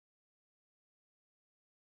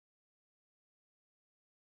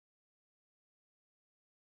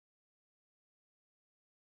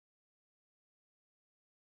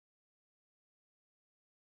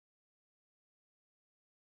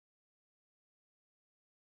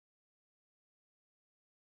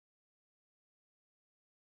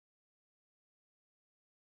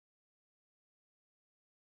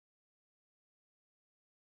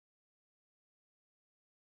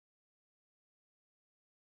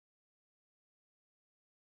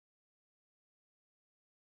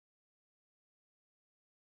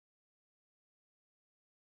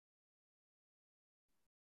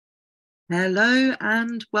Hello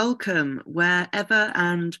and welcome wherever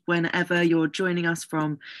and whenever you're joining us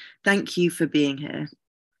from. Thank you for being here.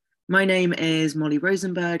 My name is Molly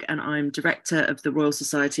Rosenberg and I'm Director of the Royal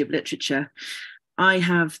Society of Literature. I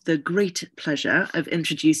have the great pleasure of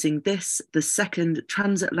introducing this, the second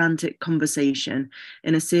Transatlantic conversation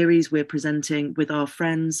in a series we're presenting with our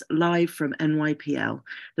friends live from NYPL,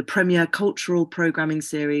 the premier cultural programming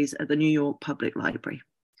series at the New York Public Library.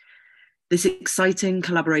 This exciting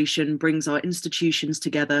collaboration brings our institutions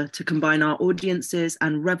together to combine our audiences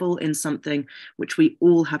and revel in something which we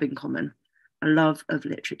all have in common, a love of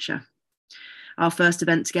literature. Our first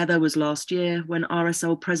event together was last year when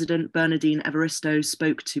RSL President Bernardine Evaristo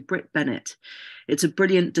spoke to Brit Bennett. It's a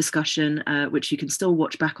brilliant discussion, which you can still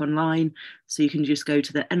watch back online, so you can just go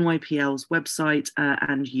to the NYPL's website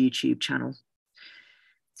and YouTube channel.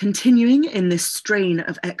 Continuing in this strain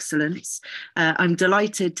of excellence, I'm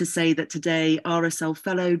delighted to say that today RSL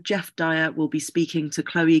fellow Geoff Dyer will be speaking to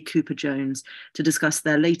Chloé Cooper Jones to discuss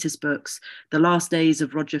their latest books, The Last Days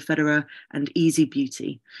of Roger Federer and Easy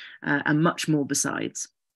Beauty, and much more besides.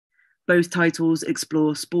 Both titles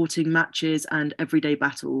explore sporting matches and everyday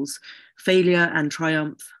battles, failure and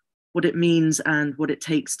triumph, what it means and what it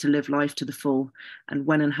takes to live life to the full, and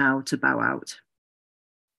when and how to bow out.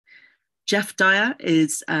 Geoff Dyer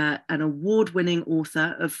is an award-winning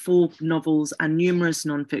author of 4 novels and numerous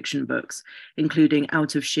non-fiction books, including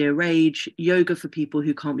Out of Sheer Rage, Yoga for People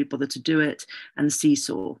Who Can't Be Bothered to Do It, and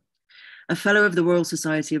Seesaw. A fellow of the Royal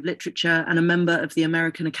Society of Literature and a member of the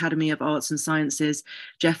American Academy of Arts and Sciences,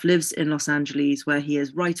 Geoff lives in Los Angeles, where he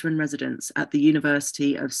is writer-in-residence at the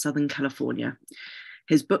University of Southern California.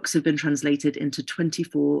 His books have been translated into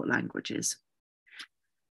 24 languages.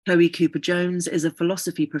 Chloé Cooper Jones is a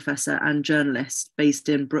philosophy professor and journalist based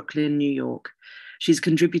in Brooklyn, New York. She's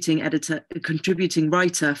contributing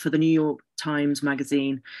writer for the New York Times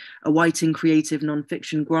Magazine, a Whiting Creative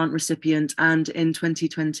Nonfiction Grant recipient, and in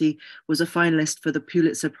 2020 was a finalist for the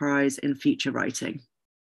Pulitzer Prize in feature writing.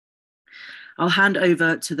 I'll hand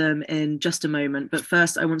over to them in just a moment, but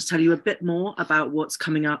first I want to tell you a bit more about what's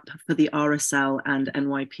coming up for the RSL and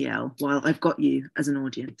NYPL while I've got you as an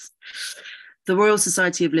audience. The Royal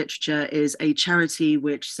Society of Literature is a charity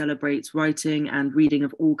which celebrates writing and reading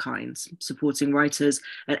of all kinds, supporting writers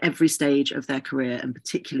at every stage of their career and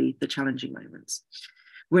particularly the challenging moments.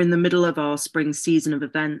 We're in the middle of our spring season of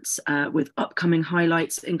events with upcoming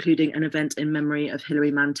highlights, including an event in memory of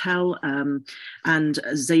Hilary Mantel and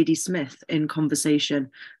Zadie Smith in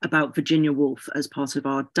conversation about Virginia Woolf as part of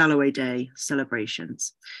our Dalloway Day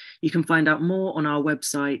celebrations. You can find out more on our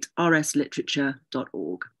website,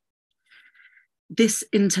 rsliterature.org. This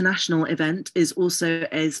international event is also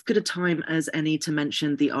as good a time as any to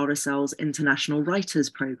mention the RSL's International Writers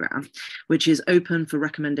Programme, which is open for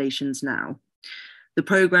recommendations now. The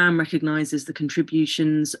programme recognises the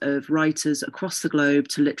contributions of writers across the globe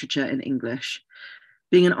to literature in English.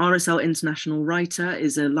 Being an RSL International writer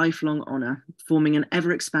is a lifelong honour, forming an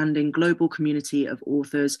ever-expanding global community of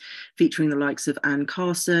authors featuring the likes of Anne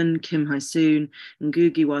Carson, Kim Hai-soon,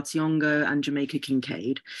 Ngugi wa Thiong'o and Jamaica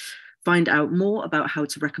Kincaid. Find out more about how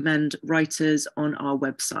to recommend writers on our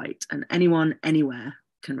website, and anyone, anywhere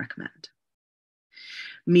can recommend.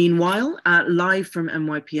 Meanwhile, live from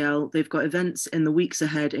NYPL, they've got events in the weeks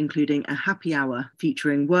ahead, including a happy hour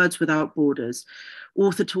featuring Words Without Borders,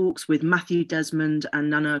 author talks with Matthew Desmond and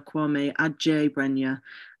Nana Kwame Adjei-Brenya,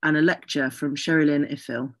 and a lecture from Sherilyn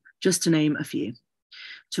Ifil, just to name a few.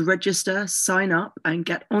 To register, sign up and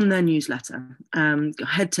get on their newsletter.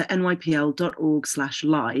 Head to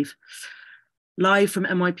nypl.org/live. Live from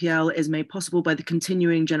NYPL is made possible by the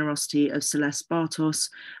continuing generosity of Celeste Bartos,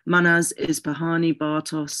 Manaz Ispahani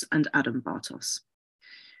Bartos, and Adam Bartos.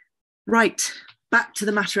 Right, back to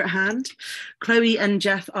the matter at hand. Chloé and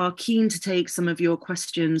Geoff are keen to take some of your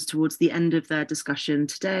questions towards the end of their discussion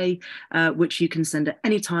today, which you can send at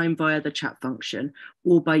any time via the chat function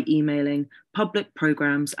or by emailing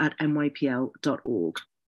publicprograms@nypl.org.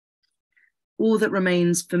 All that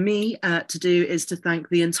remains for me to do is to thank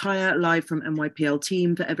the entire Live from NYPL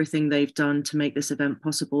team for everything they've done to make this event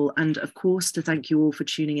possible, and of course to thank you all for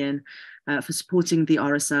tuning in, for supporting the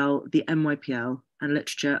RSL, the NYPL, and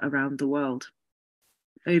literature around the world.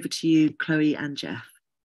 Over to you, Chloé and Geoff.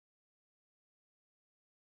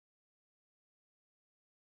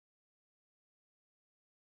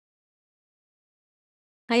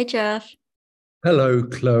 Hi, Geoff. Hello,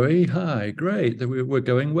 Chloé. Hi, great. We're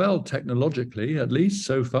going well technologically, at least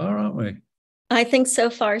so far, aren't we? I think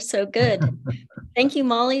so far, so good. Thank you,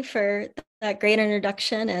 Molly, for that great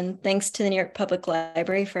introduction, and thanks to the New York Public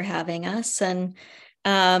Library for having us. And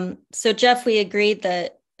so, Geoff, we agreed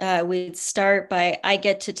that we'd start by, I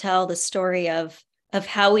get to tell the story of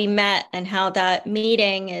how we met and how that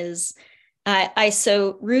meeting is, I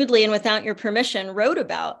so rudely and without your permission wrote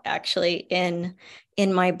about actually in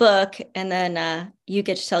my book, and then you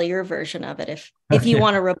get to tell your version of it if you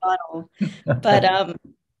want a rebuttal. But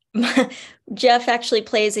Geoff actually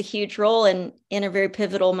plays a huge role in a very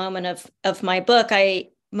pivotal moment of my book.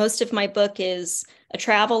 Most of my book is a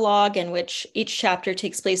travel log in which each chapter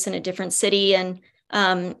takes place in a different city. And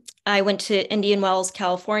I went to Indian Wells,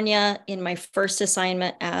 California in my first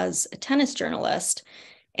assignment as a tennis journalist.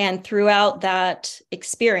 And throughout that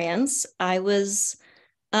experience, I was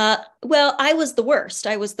the worst.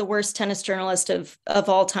 I was the worst tennis journalist of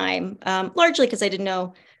all time, largely because I didn't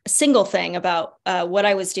know a single thing about what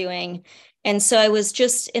I was doing. And so I was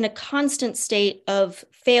just in a constant state of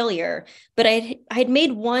failure. But I had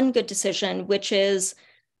made one good decision, which is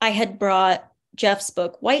I had brought Geoff's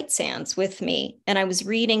book, White Sands, with me. And I was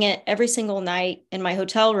reading it every single night in my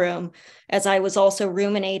hotel room as I was also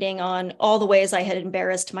ruminating on all the ways I had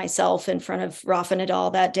embarrassed myself in front of Rafa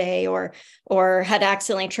Nadal that day, or had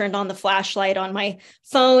accidentally turned on the flashlight on my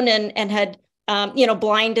phone and had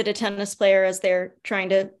blinded a tennis player as they're trying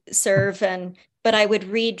to serve. But I would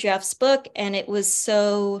read Geoff's book, and it was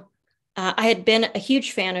so, I had been a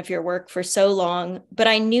huge fan of your work for so long, but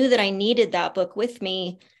I knew that I needed that book with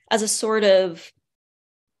me as a sort of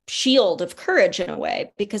shield of courage in a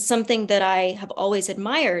way, because something that I have always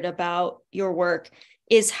admired about your work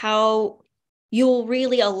is how you'll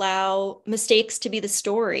really allow mistakes to be the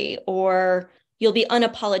story, or you'll be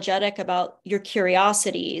unapologetic about your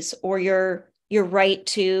curiosities or your right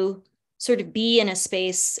to sort of be in a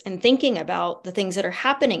space and thinking about the things that are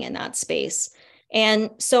happening in that space.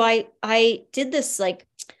 And so I did this like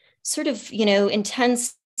sort of,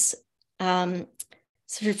 intense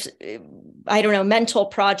sort of, I don't know, mental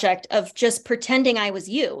project of just pretending I was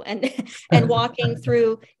you and walking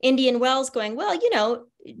through Indian Wells going, well,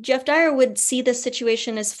 Geoff Dyer would see this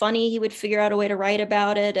situation as funny. He would figure out a way to write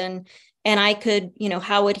about it. And I could,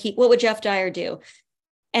 what would Geoff Dyer do?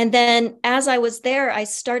 And then as I was there, I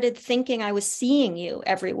started thinking I was seeing you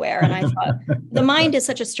everywhere. And I thought, the mind is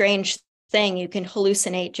such a strange thing. You can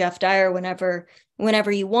hallucinate Geoff Dyer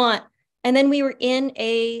whenever you want. And then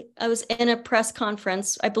I was in a press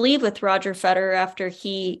conference, I believe with Roger Federer, after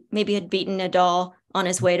he maybe had beaten Nadal on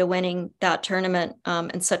his way to winning that tournament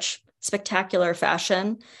in such spectacular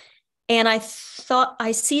fashion. And I thought,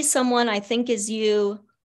 I see someone I think is you,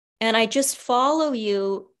 and I just follow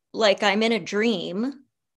you like I'm in a dream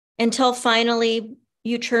until finally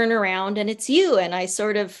you turn around and it's you. And I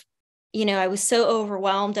sort of, I was so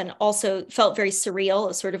overwhelmed and also felt very surreal. It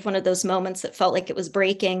was sort of one of those moments that felt like it was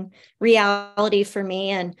breaking reality for me.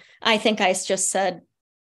 And I think I just said,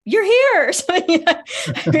 "You're here." So,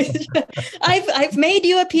 I've made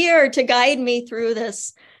you appear to guide me through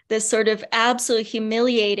this sort of absolutely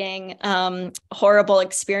humiliating, horrible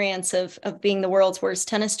experience of being the world's worst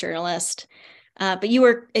tennis journalist. But you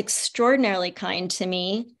were extraordinarily kind to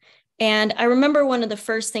me. And I remember one of the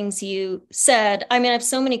first things you said. I mean, I have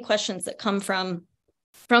so many questions that come from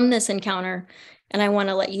this encounter, and I want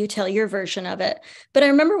to let you tell your version of it. But I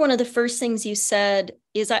remember one of the first things you said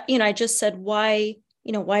is, I just said, why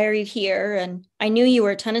are you here? And I knew you were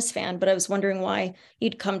a tennis fan, but I was wondering why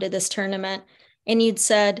you'd come to this tournament. And you'd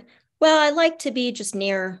said, well, I like to be just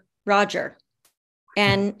near Roger.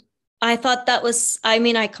 And I thought that was,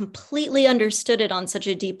 I completely understood it on such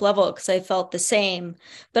a deep level because I felt the same,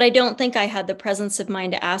 but I don't think I had the presence of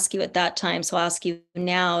mind to ask you at that time. So I'll ask you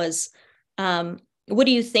now is, what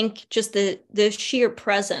do you think just the sheer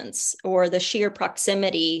presence or the sheer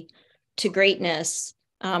proximity to greatness,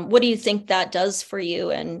 what do you think that does for you,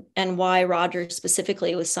 and why Roger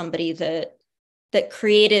specifically was somebody that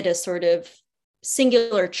created a sort of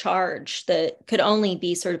singular charge that could only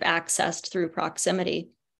be sort of accessed through proximity?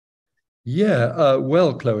 Yeah,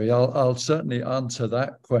 well, Chloe, I'll certainly answer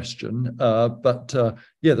that question. But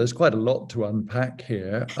there's quite a lot to unpack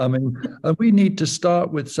here. I mean, we need to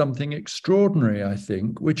start with something extraordinary, I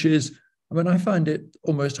think, which is, I find it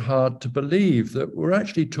almost hard to believe that we're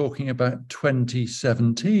actually talking about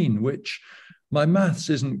 2017, which my maths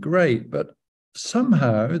isn't great, but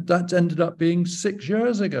somehow that's ended up being 6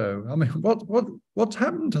 years ago. I mean, what's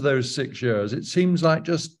happened to those 6 years? It seems like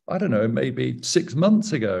just, I don't know, maybe 6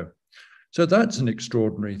 months ago. So that's an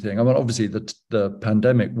extraordinary thing. Obviously the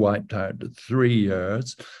pandemic wiped out 3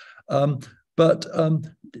 years,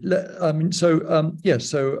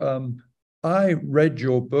 I read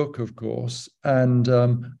your book, of course, and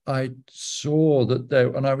I saw that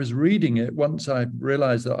there, and I was reading it once I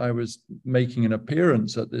realized that I was making an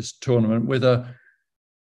appearance at this tournament with a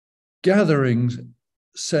gathering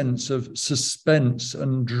sense of suspense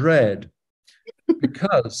and dread.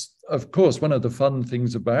 Because, of course, one of the fun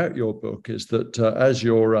things about your book is that as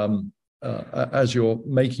you're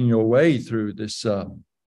making your way through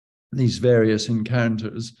these various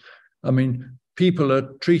encounters, I mean, people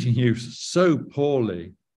are treating you so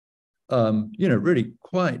poorly, really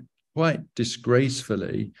quite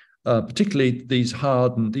disgracefully. Particularly these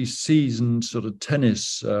hardened, these seasoned sort of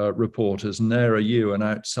tennis reporters, and there are you, an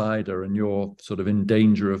outsider, and you're sort of in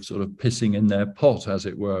danger of sort of pissing in their pot, as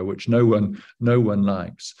it were, which no one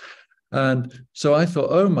likes. And so I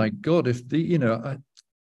thought, oh my God, I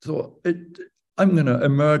thought I'm going to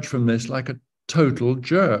emerge from this like a total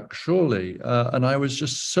jerk, surely. And I was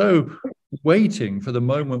just so waiting for the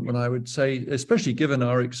moment when I would say, especially given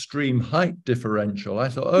our extreme height differential, I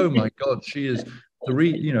thought, oh my God, she is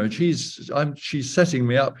she's setting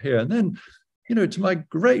me up here. And then, to my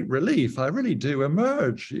great relief, I really do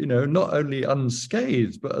emerge, not only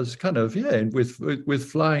unscathed, but as kind of,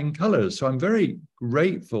 with flying colors. So I'm very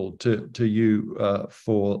grateful to you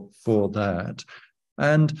for that.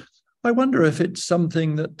 And I wonder if it's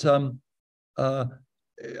something that,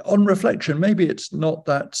 on reflection, maybe it's not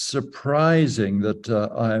that surprising that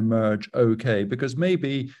I emerge okay, because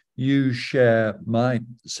maybe you share my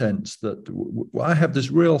sense that I have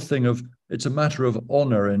this real thing of, it's a matter of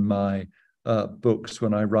honor in my books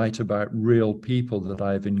when I write about real people that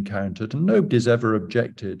I've encountered, and nobody's ever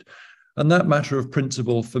objected. And that matter of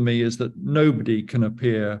principle for me is that nobody can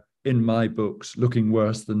appear in my books looking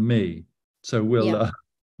worse than me. So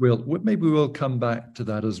maybe we'll come back to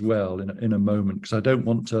that as well in a moment, because I don't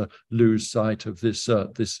want to lose sight of this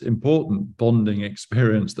important bonding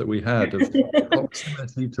experience that we had of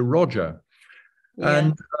proximity to Roger.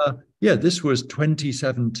 Yeah. And this was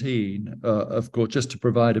 2017, of course, just to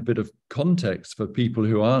provide a bit of context for people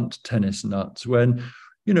who aren't tennis nuts, when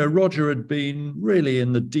Roger had been really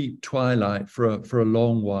in the deep twilight for a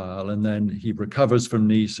long while, and then he recovers from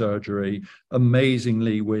knee surgery,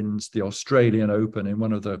 amazingly wins the Australian Open in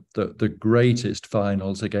one of the greatest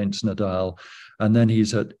finals against Nadal. And then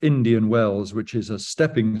he's at Indian Wells, which is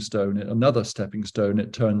another stepping stone,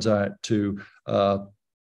 it turns out, to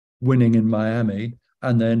winning in Miami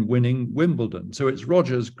and then winning Wimbledon. So it's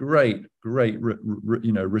Roger's great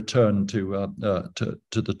return to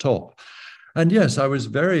the top. And yes, I was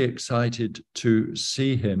very excited to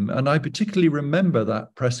see him. And I particularly remember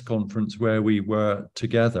that press conference where we were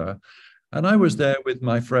together. And I was there with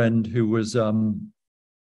my friend who was, I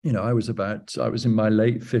was in my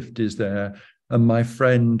late 50s there, and my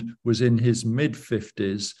friend was in his mid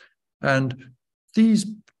 50s. And these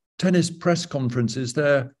tennis press conferences,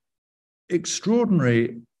 they're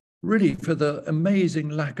extraordinary, really, for the amazing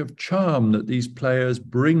lack of charm that these players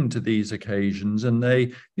bring to these occasions. And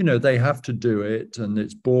they have to do it, and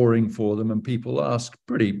it's boring for them, and people ask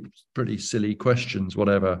pretty silly questions,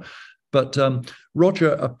 whatever. But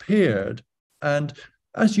Roger appeared, and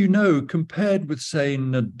as you know, compared with, say,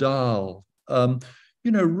 Nadal,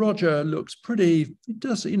 Roger looks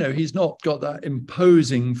he's not got that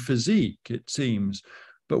imposing physique, it seems.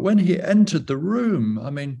 But when he entered the room, I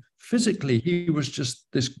mean, physically, he was just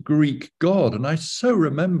this Greek god. And I so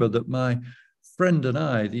remember that my friend and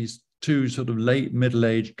I, these two sort of late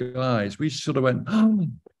middle-aged guys, we sort of went,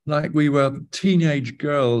 like we were teenage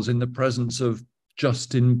girls in the presence of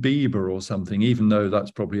Justin Bieber or something, even though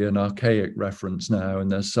that's probably an archaic reference now, and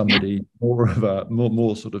there's somebody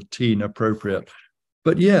more sort of teen appropriate.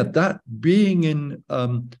 But yeah, that being in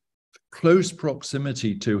close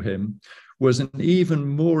proximity to him was an even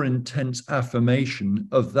more intense affirmation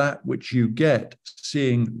of that which you get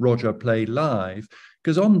seeing Roger play live.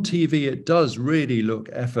 Because on TV, it does really look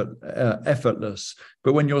effortless.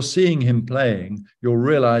 But when you're seeing him playing, you're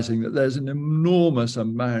realizing that there's an enormous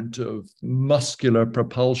amount of muscular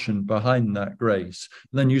propulsion behind that grace.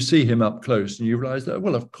 And then you see him up close and you realize that,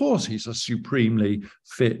 well, of course, he's a supremely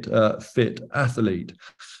fit athlete.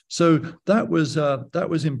 So that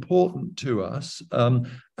was important to us.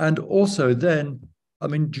 And also then, I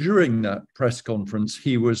mean, during that press conference,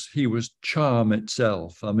 he was charm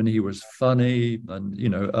itself. I mean, he was funny,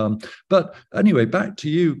 and but anyway, back to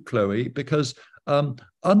you, Chloé, because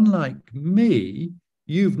unlike me,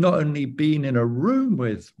 you've not only been in a room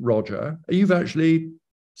with Roger, you've actually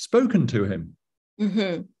spoken to him.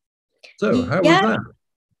 Mm-hmm. So how was that?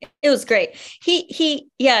 It was great. He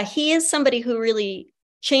is somebody who really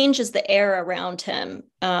changes the air around him.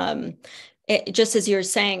 Just as you're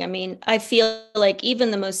saying, I mean, I feel like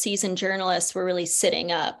even the most seasoned journalists were really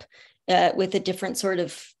sitting up with a different sort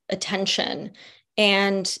of attention.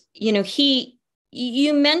 And,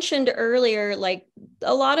 you mentioned earlier, like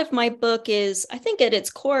a lot of my book is, I think at its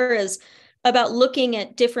core, is about looking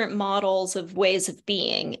at different models of ways of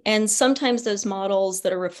being. And sometimes those models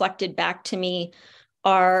that are reflected back to me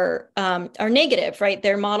are negative, right?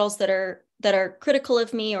 They're models that are critical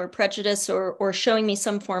of me or prejudice or showing me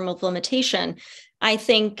some form of limitation. I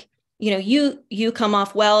think, you come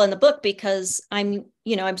off well in the book because I'm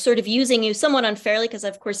sort of using you somewhat unfairly because I,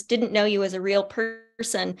 of course, didn't know you as a real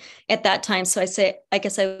person at that time. So I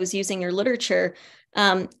guess I was using your literature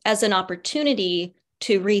as an opportunity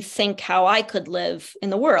to rethink how I could live in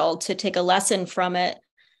the world, to take a lesson from it,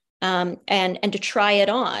 and to try it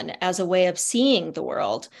on as a way of seeing the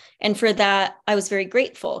world. And for that, I was very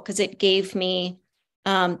grateful because it gave me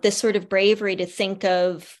this sort of bravery to think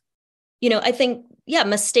of, I think,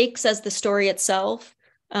 mistakes as the story itself,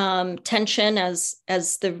 tension as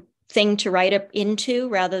the thing to write up into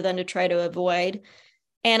rather than to try to avoid.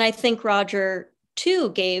 And I think Roger too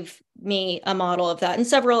gave me a model of that, and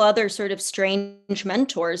several other sort of strange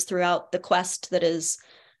mentors throughout the quest that is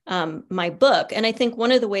my book. And I think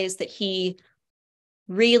one of the ways that he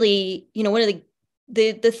really, one of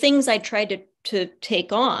the things I tried to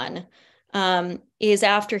take on is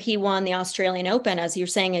after he won the Australian Open, as you're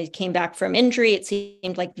saying, he came back from injury. It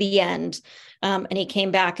seemed like the end. And he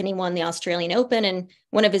came back and he won the Australian Open. And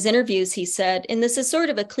one of his interviews, he said, and this is sort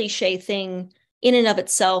of a cliche thing in and of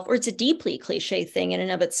itself, or it's a deeply cliche thing in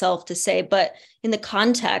and of itself to say, but in the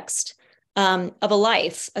context of a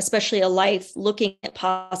life, especially a life looking at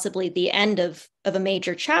possibly the end of a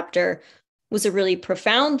major chapter, was a really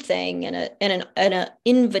profound thing and an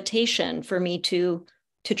invitation for me to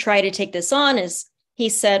try to take this on. Is he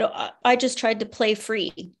said, I just tried to play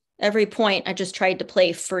free. Every point, I just tried to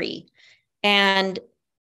play free. And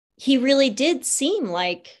he really did seem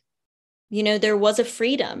like, there was a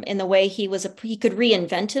freedom in the way he could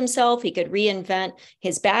reinvent himself. He could reinvent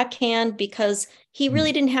his backhand because he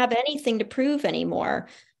really didn't have anything to prove anymore.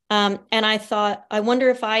 And I thought, I wonder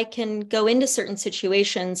if I can go into certain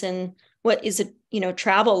situations and what is a,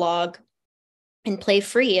 travel log and play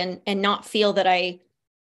free and not feel that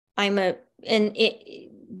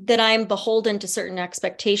that I'm beholden to certain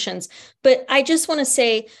expectations. But I just want to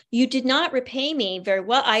say, you did not repay me very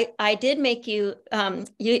well. I did make you,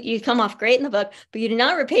 you come off great in the book, but you did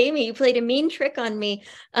not repay me. You played a mean trick on me,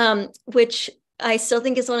 which I still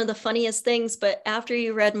think is one of the funniest things. But after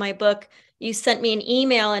you read my book, you sent me an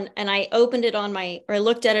email and I opened it or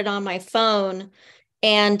looked at it on my phone.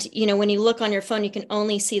 And, when you look on your phone, you can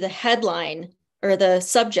only see the headline or the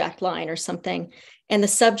subject line or something. And the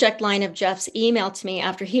subject line of Geoff's email to me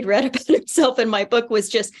after he'd read about himself in my book was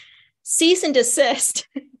just cease and desist.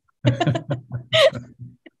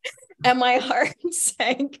 And my heart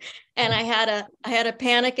sank and I had a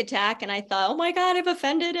panic attack and I thought, oh my God, I've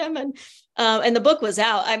offended him. And the book was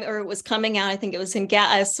out, or it was coming out. I think it was in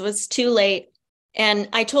gas. It was too late. And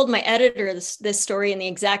I told my editor this story in the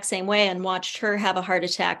exact same way and watched her have a heart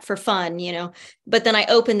attack for fun, but then I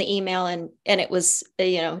opened the email and it was,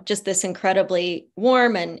 just this incredibly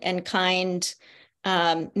warm and kind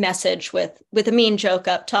message with a mean joke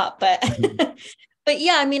up top. But, but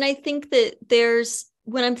yeah, I think that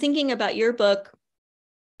when I'm thinking about your book,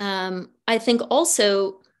 I think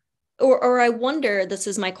also, or I wonder, this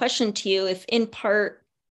is my question to you, if in part,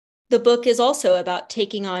 the book is also about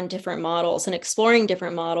taking on different models and exploring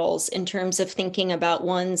different models in terms of thinking about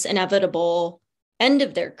one's inevitable end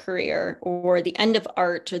of their career or the end of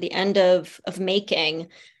art or the end of making.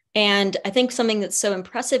 And I think something that's so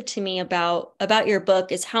impressive to me about your book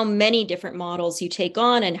is how many different models you take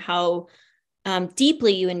on and how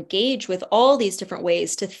deeply you engage with all these different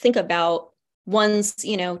ways to think about one's,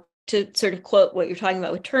 to sort of quote what you're talking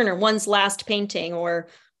about with Turner, one's last painting, or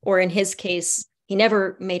in his case, he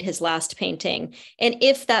never made his last painting. And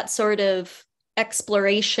if that sort of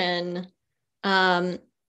exploration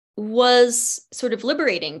was sort of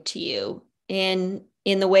liberating to you in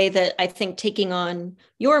the way that I think taking on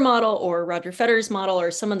your model or Roger Federer's model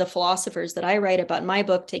or some of the philosophers that I write about in my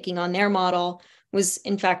book, taking on their model was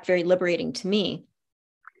in fact very liberating to me.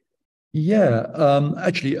 Yeah,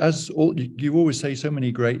 actually, you always say so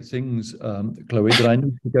many great things, Chloe, that I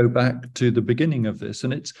need to go back to the beginning of this.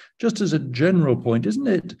 And it's just as a general point, isn't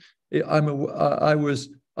it? I was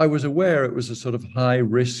aware it was a sort of high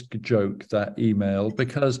risk joke, that email,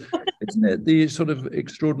 because isn't it the sort of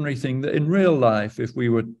extraordinary thing that in real life, if we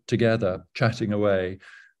were together chatting away,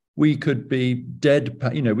 we could be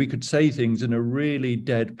deadpan, we could say things in a really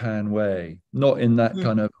deadpan way, not in that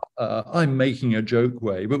kind of I'm making a joke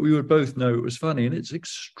way, but we would both know it was funny. And it's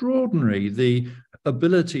extraordinary the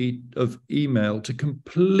ability of email to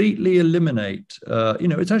completely eliminate,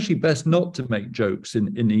 it's actually best not to make jokes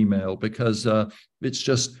in email, because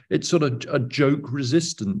it's sort of a joke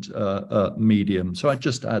resistant medium. So I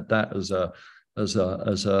just add that as a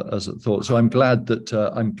thought. So I'm glad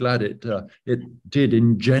that it did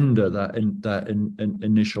engender that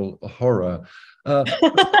initial horror.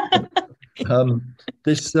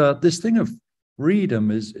 This thing of freedom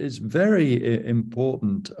is very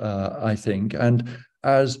important, I think. And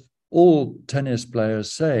as all tennis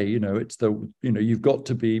players say, you've got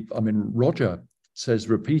to be. I mean, Roger says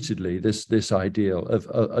repeatedly this ideal of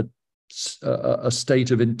a state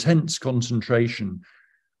of intense concentration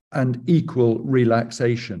and equal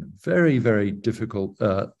relaxation. Very, very difficult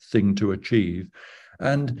thing to achieve.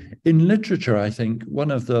 And in literature, I think one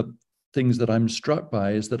of the things that I'm struck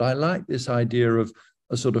by is that I like this idea of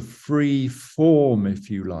a sort of free form, if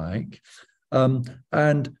you like.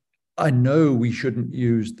 And I know we shouldn't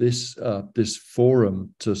use this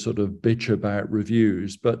forum to sort of bitch about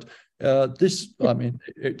reviews, but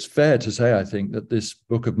it's fair to say, I think, that this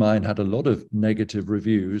book of mine had a lot of negative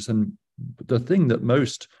reviews. And the thing that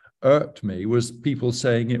most irked me was people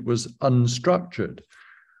saying it was unstructured.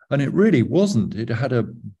 And it really wasn't. It had a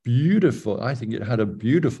beautiful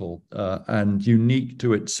and unique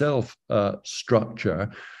to itself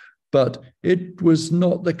structure, but it was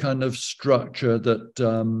not the kind of structure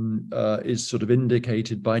that is sort of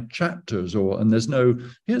indicated by chapters,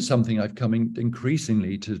 here's something I've come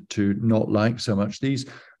increasingly to not like so much. These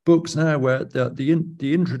books now where the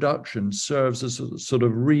introduction serves as a sort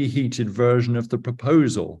of reheated version of the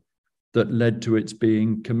proposal that led to its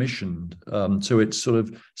being commissioned. So it's sort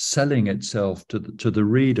of selling itself to the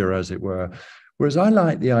reader, as it were. Whereas I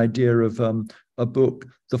like the idea of a book,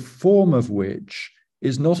 the form of which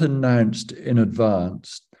is not announced in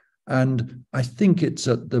advance. And I think it's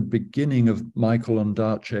at the beginning of Michael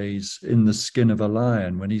Ondaatje's In the Skin of a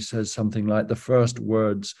Lion, when he says something like the first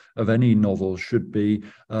words of any novel should be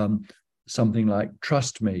something like,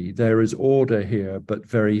 "Trust me, there is order here, but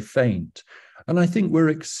very faint." And I think we're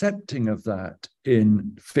accepting of that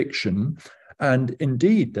in fiction. And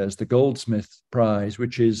indeed, there's the Goldsmith Prize,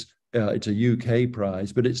 which is, it's a UK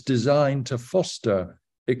prize, but it's designed to foster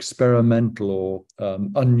experimental or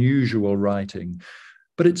unusual writing.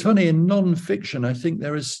 But it's funny, in non-fiction, I think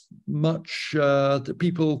there is much that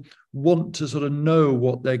people want to sort of know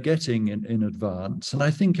what they're getting in advance. And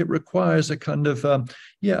I think it requires a kind of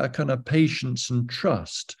patience and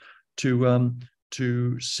trust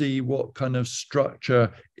to see what kind of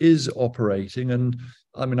structure is operating. And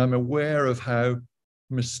I mean, I'm aware of how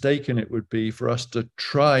mistaken it would be for us to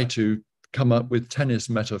try to come up with tennis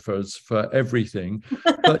metaphors for everything.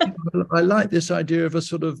 But I like this idea of a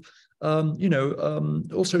sort of,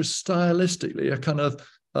 also stylistically, a kind of,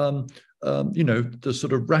 the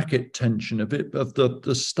sort of racket tension, a bit of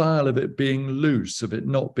the style of it being loose, of it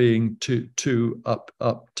not being too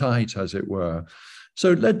uptight, as it were.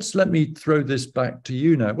 So let me throw this back to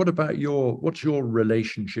you now. What's your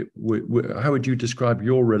relationship how would you describe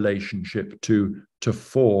your relationship to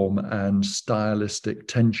form and stylistic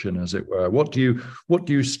tension, as it were? What do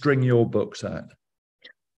you string your books at?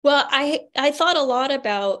 Well, I thought a lot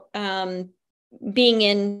about being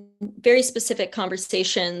in very specific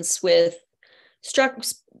conversations with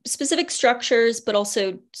specific structures, but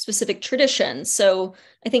also specific traditions. So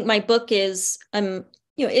I think my book is,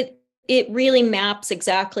 it really maps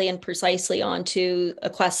exactly and precisely onto a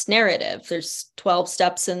quest narrative. There's 12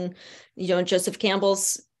 steps in, Joseph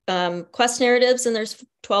Campbell's quest narratives, and there's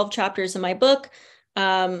 12 chapters in my book.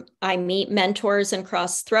 I meet mentors and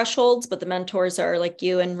cross thresholds, but the mentors are like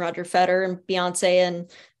you and Roger Federer and Beyonce and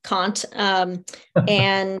Kant. And,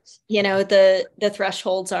 the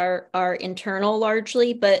thresholds are internal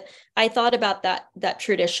largely, but I thought about that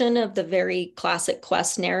tradition of the very classic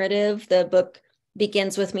quest narrative. The book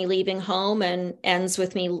begins with me leaving home and ends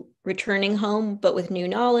with me returning home, but with new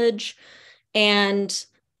knowledge. And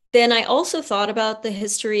then I also thought about the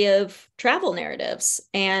history of travel narratives,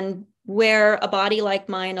 and where a body like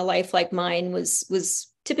mine, a life like mine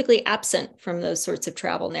was typically absent from those sorts of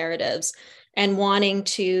travel narratives, and wanting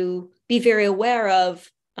to be very aware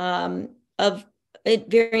of it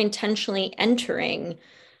very intentionally entering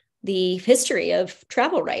the history of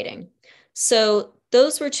travel writing. So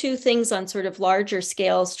those were two things on sort of larger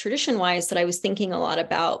scales, tradition-wise, that I was thinking a lot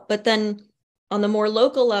about. But then on the more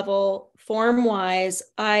local level, form-wise,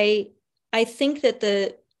 I think that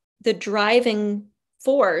the driving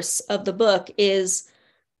force of the book is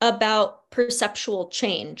about perceptual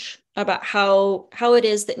change, about how it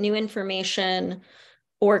is that new information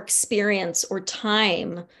or experience or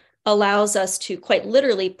time allows us to quite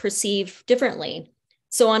literally perceive differently.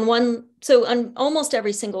 So on almost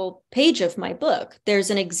every single page of my book,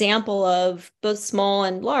 there's an example of both small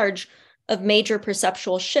and large of major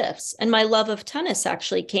perceptual shifts. And my love of tennis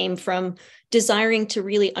actually came from desiring to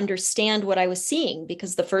really understand what I was seeing,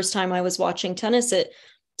 because the first time I was watching tennis, it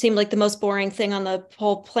seemed like the most boring thing on the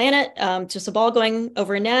whole planet, just a ball going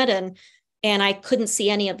over a net. And I couldn't see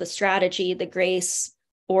any of the strategy, the grace,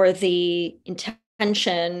 or the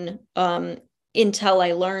intention until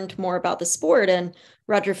I learned more about the sport. And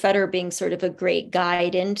Roger Federer being sort of a great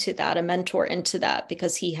guide into that, a mentor into that,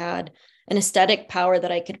 because he had an aesthetic power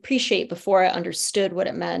that I could appreciate before I understood what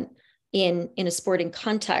it meant in a sporting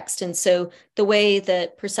context. And so the way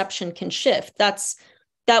that perception can shift, that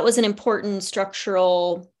was an important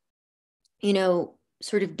structural,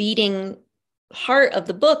 sort of beating heart of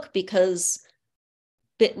the book, because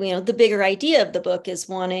the bigger idea of the book is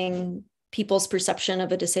wanting people's perception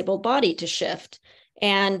of a disabled body to shift.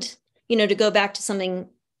 And to go back to something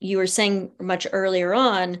you were saying much earlier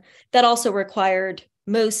on, that also required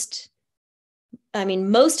most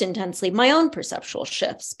intensely my own perceptual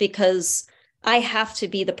shifts, because I have to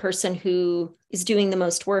be the person who is doing the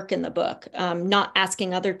most work in the book, not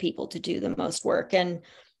asking other people to do the most work. And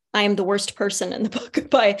I am the worst person in the book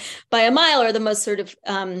by a mile, or the most sort of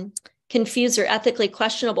confused or ethically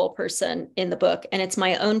questionable person in the book. And it's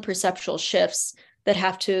my own perceptual shifts that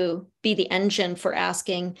have to be the engine for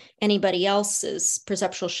asking anybody else's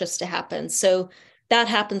perceptual shifts to happen. So that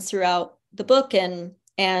happens throughout the book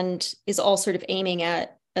and is all sort of aiming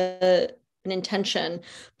at an intention.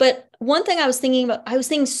 But one thing I was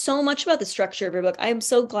thinking so much about the structure of your book. I'm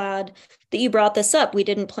so glad that you brought this up. We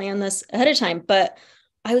didn't plan this ahead of time, but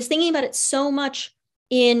I was thinking about it so much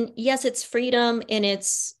yes, it's freedom, and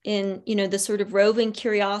it's in, the sort of roving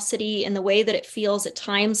curiosity and the way that it feels at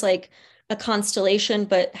times like a constellation,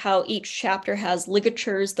 but how each chapter has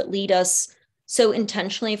ligatures that lead us so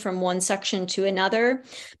intentionally from one section to another.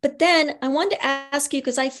 But then I wanted to ask you,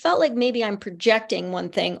 because I felt like maybe I'm projecting one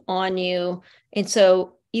thing on you. And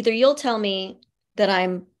so either you'll tell me that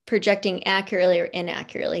I'm projecting accurately or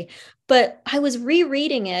inaccurately, but I was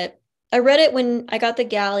rereading it. I read it when I got the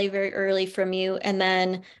galley very early from you. And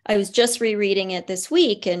then I was just rereading it this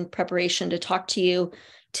week in preparation to talk to you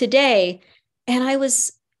today. And I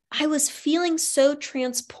was feeling so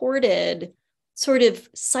transported sort of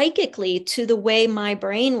psychically to the way my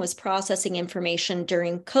brain was processing information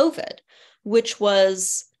during COVID, which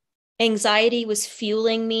was anxiety was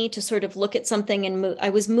fueling me to sort of look at something and move. I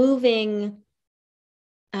was moving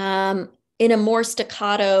in a more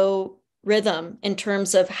staccato rhythm in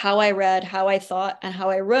terms of how I read, how I thought, and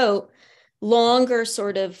how I wrote, longer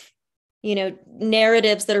sort of,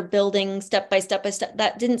 narratives that are building step by step by step.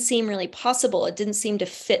 That didn't seem really possible. It didn't seem to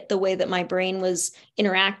fit the way that my brain was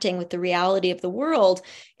interacting with the reality of the world.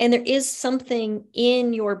 And there is something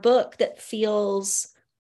in your book that feels,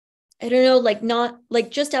 I don't know, like not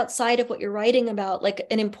like just outside of what you're writing about, like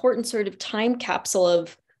an important sort of time capsule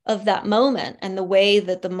of that moment and the way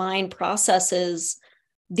that the mind processes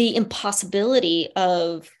the impossibility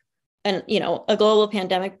of a global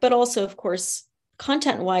pandemic, but also, of course,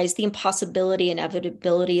 content-wise, the impossibility,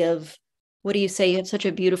 inevitability of, what do you say? You have such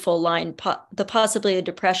a beautiful line, the possibility of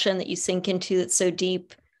depression that you sink into that's so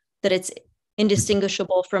deep that it's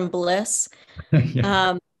indistinguishable from bliss.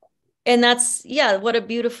 Yeah. And that's, what a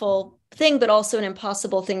beautiful thing, but also an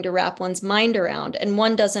impossible thing to wrap one's mind around. And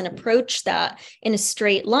one doesn't approach that in a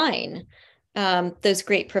straight line, those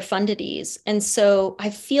great profundities. And so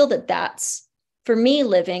I feel that that's, for me,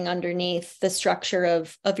 living underneath the structure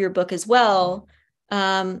of your book as well.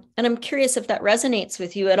 And I'm curious if that resonates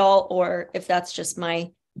with you at all, or if that's just my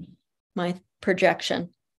projection.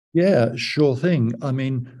 Yeah, sure thing. I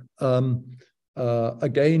mean,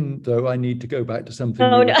 again, though, I need to go back to something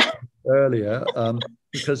you were saying earlier,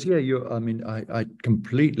 because I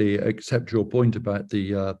completely accept your point about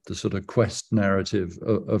the sort of quest narrative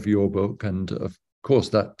of your book, and of course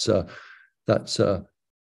that's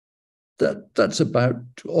about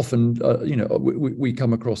often, we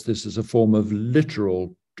come across this as a form of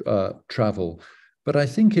literal travel. But I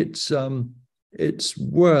think it's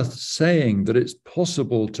worth saying that it's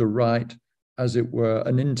possible to write, as it were,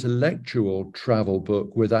 an intellectual travel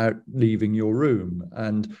book without leaving your room.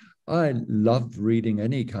 And I love reading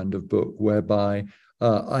any kind of book whereby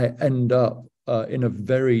I end up in a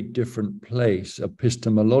very different place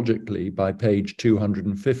epistemologically by page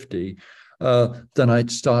 250 than I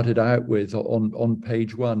started out with on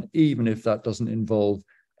page 1, even if that doesn't involve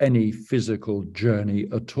any physical journey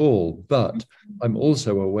at all. But I'm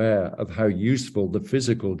also aware of how useful the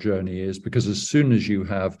physical journey is, because as soon as you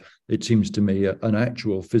have, it seems to me, an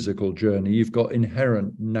actual physical journey, you've got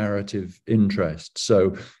inherent narrative interest.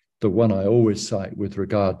 So the one I always cite with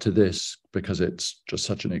regard to this, because it's just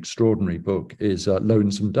such an extraordinary book, is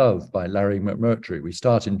Lonesome Dove by Larry McMurtry. We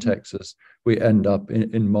start in Texas, we end up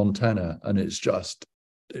in Montana, and it's just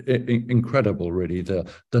incredible, really, the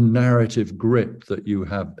narrative grip that you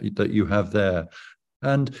have there.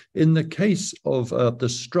 And in the case of the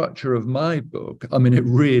structure of my book, I mean, it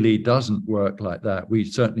really doesn't work like that. We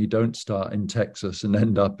certainly don't start in Texas and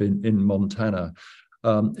end up in Montana.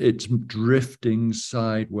 It's drifting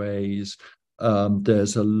sideways.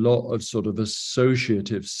 There's a lot of sort of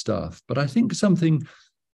associative stuff. But I think something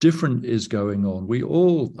different is going on.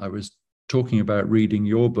 I was talking about reading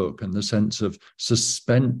your book and the sense of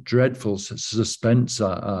dreadful suspense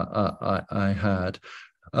I had.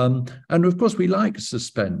 And of course, we like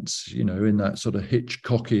suspense, in that sort of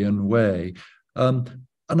Hitchcockian way. And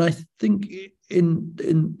I think in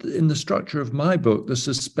the structure of my book, the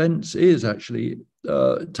suspense is actually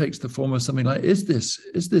takes the form of something like, is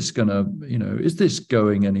this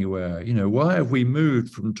going anywhere? Why have we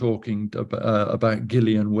moved from talking about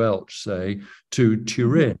Gillian Welch, say, to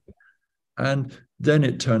Turin? And then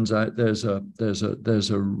it turns out there's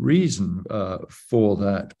a reason for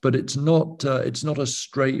that, but it's not a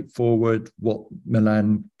straightforward, what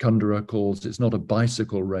Milan Kundera calls, it's not a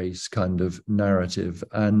bicycle race kind of narrative.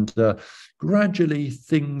 And gradually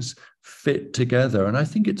things fit together. And I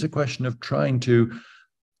think it's a question of trying to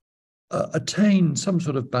attain some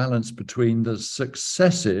sort of balance between the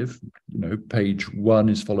successive, page 1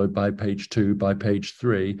 is followed by page 2, by page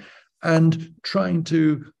 3, and trying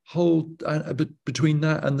to hold between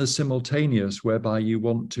that and the simultaneous, whereby you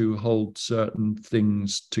want to hold certain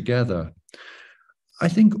things together. I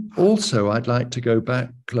think also I'd like to go back,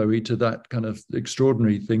 Chloé, to that kind of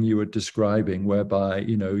extraordinary thing you were describing, whereby,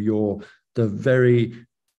 the very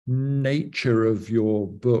nature of your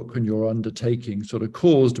book and your undertaking sort of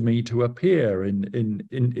caused me to appear in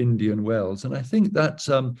Indian Wells. And I think that's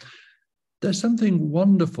there's something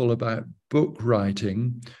wonderful about book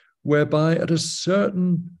writing, whereby at a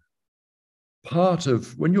certain part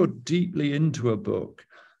of, when you're deeply into a book,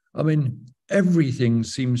 I mean, everything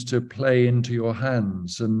seems to play into your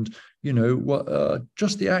hands, and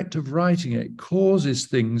just the act of writing it causes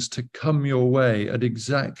things to come your way at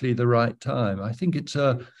exactly the right time. I think it's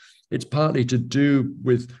partly to do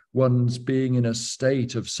with one's being in a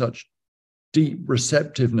state of such deep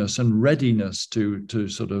receptiveness and readiness to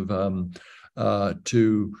sort of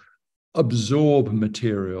to absorb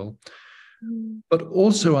material. But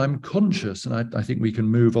also I'm conscious, and I think we can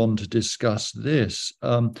move on to discuss this,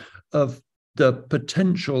 of the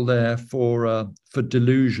potential there for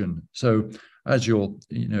delusion. So as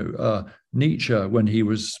Nietzsche, when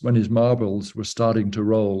his marbles were starting to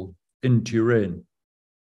roll in Turin,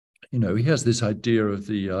 he has this idea of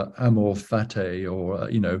the amor fati, or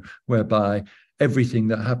whereby everything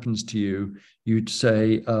that happens to you, you'd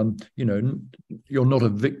say, you're not a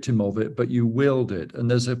victim of it, but you willed it. And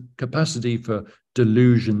there's a capacity for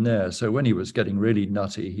delusion there. So when he was getting really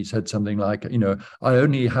nutty, he said something like, I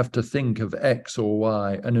only have to think of X or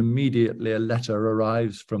Y, and immediately a letter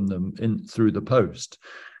arrives from them through the post.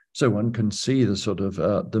 So one can see the sort of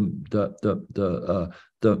the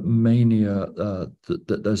mania,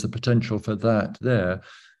 that there's a potential for that there.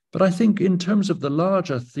 But I think in terms of the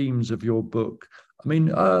larger themes of your book, I mean,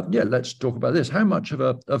 let's talk about this. How much of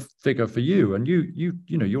a figure for you? And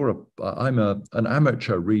I'm an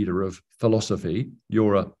amateur reader of philosophy.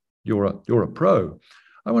 You're a pro.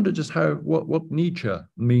 I wonder just what Nietzsche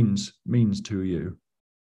means to you.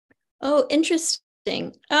 Oh,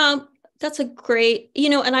 interesting. That's a great,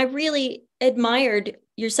 and I really admired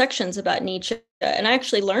your sections about Nietzsche, and I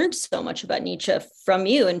actually learned so much about Nietzsche from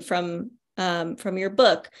you and from your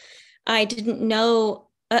book. I didn't know,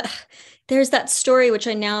 there's that story, which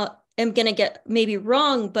I now am going to get maybe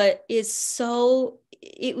wrong, but it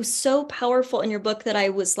was so powerful in your book that I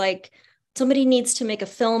was like, somebody needs to make a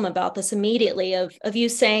film about this immediately, of you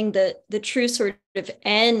saying that the true sort of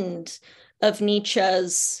end of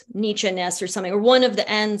Nietzsche-ness or something, or one of the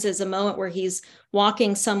ends is a moment where he's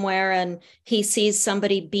walking somewhere and he sees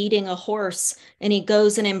somebody beating a horse, and he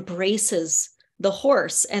goes and embraces the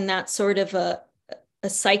horse, and that's sort of a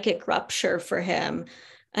psychic rupture for him.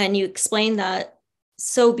 And you explain that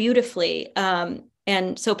so beautifully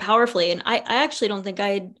and so powerfully. And I actually don't think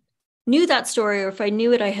I knew that story, or if I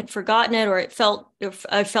knew it, I had forgotten it, or I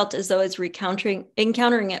felt as though I was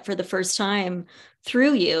encountering it for the first time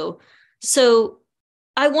through you. So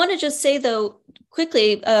I want to just say, though,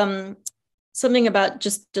 quickly, something about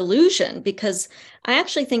just delusion, because I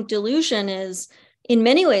actually think delusion is in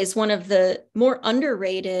many ways one of the more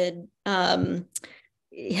underrated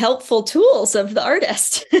helpful tools of the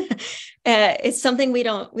artist. It's something we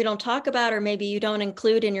don't talk about, or maybe you don't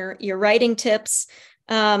include in your writing tips.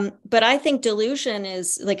 But I think delusion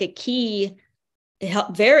is like a key,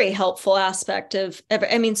 very helpful aspect of,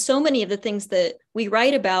 I mean, so many of the things that we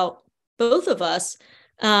write about, both of us,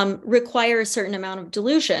 require a certain amount of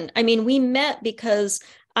delusion. I mean, we met because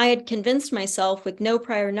I had convinced myself with no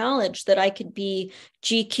prior knowledge that I could be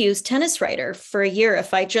GQ's tennis writer for a year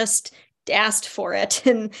if I just asked for it.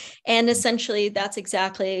 And essentially that's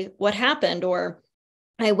exactly what happened. Or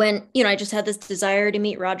I went, I just had this desire to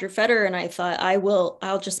meet Roger Federer, and I thought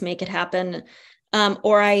I'll just make it happen.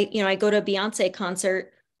 Or I go to a Beyonce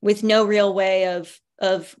concert with no real way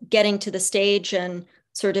of getting to the stage and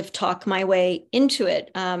sort of talk my way into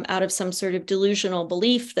it, out of some sort of delusional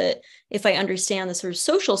belief that if I understand the sort of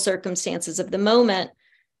social circumstances of the moment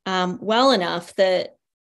well enough, that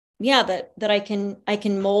I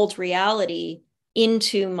can mold reality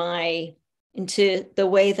into the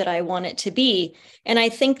way that I want it to be. And I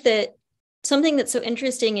think that something that's so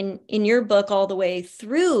interesting in your book all the way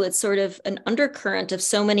through, it's sort of an undercurrent of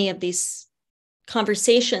so many of these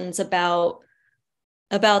conversations about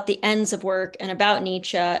the ends of work, and about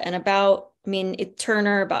Nietzsche, and about,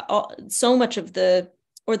 Turner, about so much of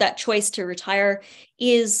that choice to retire,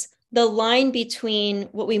 is the line between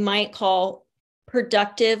what we might call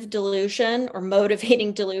productive delusion or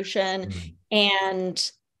motivating delusion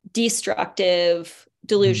and destructive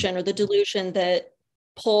delusion, or the delusion that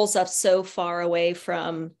pulls us so far away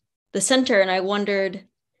from the center. And I wonder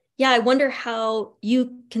how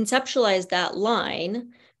you conceptualize that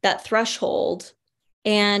line, that threshold,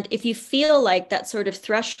 and if you feel like that sort of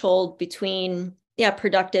threshold between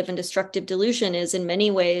productive and destructive delusion is in many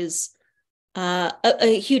ways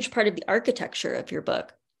a huge part of the architecture of your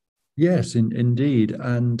book. Yes, indeed.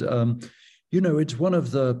 And, it's one of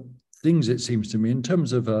the things, it seems to me, in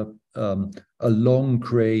terms of a long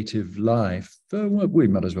creative life, we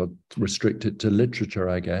might as well restrict it to literature,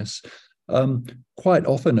 I guess. Quite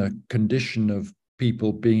often a condition of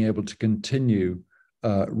people being able to continue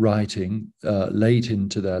writing late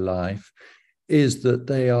into their life is that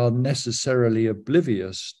they are necessarily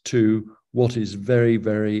oblivious to what is very,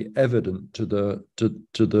 very evident to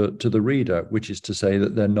the reader, which is to say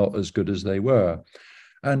that they're not as good as they were.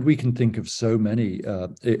 And we can think of so many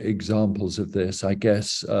examples of this. I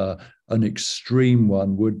guess an extreme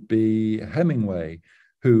one would be Hemingway,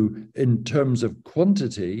 who, in terms of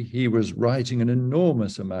quantity, he was writing an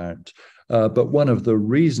enormous amount. But one of the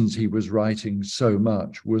reasons he was writing so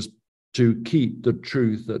much was to keep the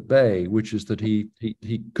truth at bay, which is that he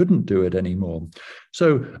couldn't do it anymore.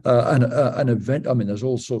 So an event, there's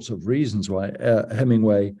all sorts of reasons why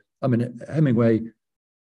Hemingway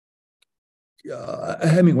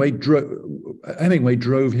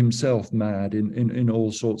drove himself mad in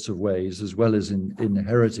all sorts of ways, as well as in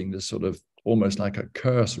inheriting this sort of almost like a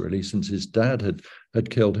curse, really, since his dad had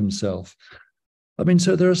killed himself.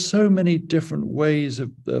 So there are so many different ways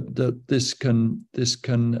of that this can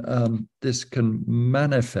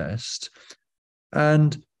manifest,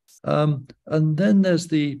 and then there's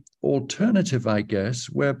the alternative, I guess,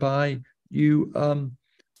 whereby you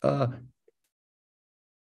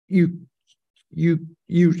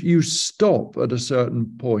stop at a certain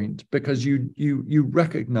point because you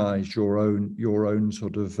recognize your own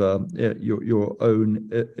sort of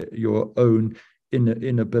your own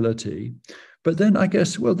inability. But then I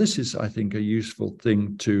guess, this is, I think, a useful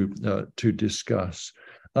thing to discuss.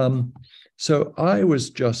 So I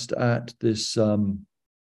was just at this.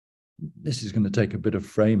 This is going to take a bit of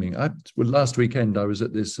framing. Last weekend I was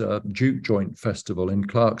at this Juke Joint Festival in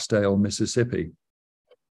Clarksdale, Mississippi,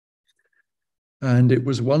 and it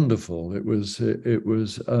was wonderful. It was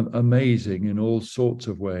amazing in all sorts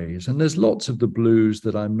of ways. And there's lots of the blues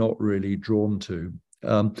that I'm not really drawn to,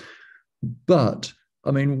 but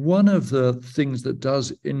one of the things that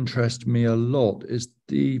does interest me a lot is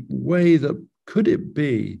the way that could it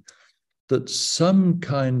be that some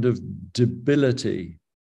kind of debility,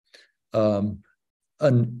 an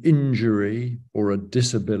injury or a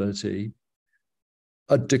disability,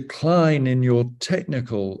 a decline in your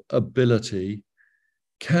technical ability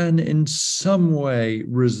can in some way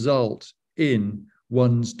result in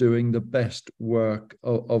one's doing the best work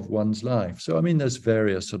of one's life. So, there's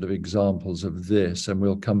various sort of examples of this, and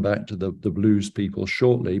we'll come back to the blues people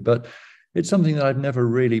shortly, but it's something that I've never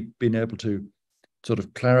really been able to sort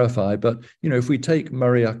of clarify. But, if we take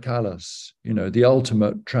Maria Callas, the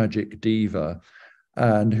ultimate tragic diva,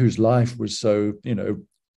 and whose life was so,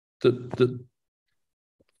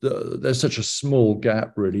 there's such a small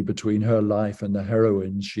gap really between her life and the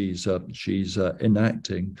heroines she's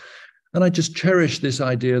enacting. And I just cherish this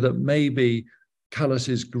idea that maybe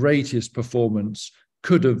Callas's greatest performances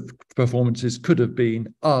could have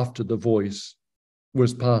been after The Voice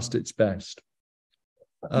was past its best.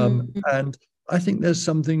 And I think there's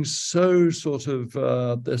something so sort of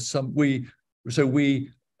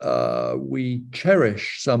we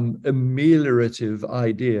cherish some ameliorative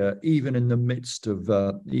idea even in the midst of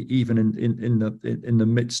in the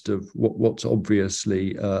midst of what's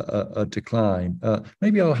obviously a decline.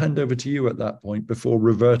 Maybe I'll hand over to you at that point before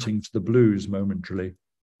reverting to the blues momentarily.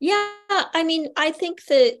 Yeah, I mean, I think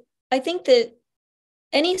that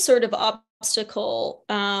any sort of obstacle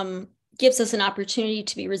gives us an opportunity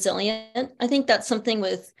to be resilient. I think that's something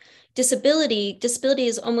with disability. Disability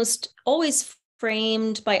is almost always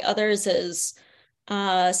framed by others as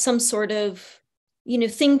some sort of,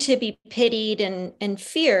 thing to be pitied and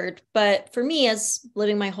feared. But for me, as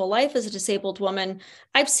living my whole life as a disabled woman,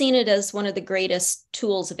 I've seen it as one of the greatest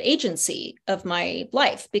tools of agency of my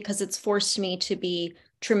life, because it's forced me to be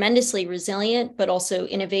tremendously resilient, but also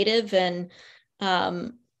innovative and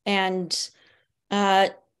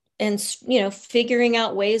figuring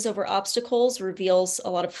out ways over obstacles reveals a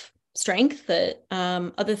lot of strength that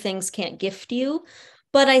other things can't gift you.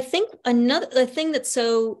 But I think another thing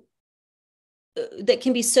that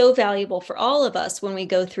can be so valuable for all of us when we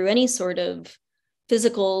go through any sort of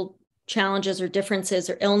physical challenges or differences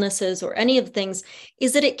or illnesses or any of the things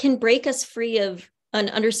is that it can break us free of an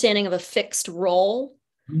understanding of a fixed role.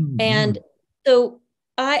 Mm-hmm. And so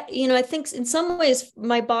I think in some ways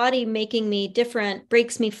my body making me different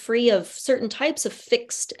breaks me free of certain types of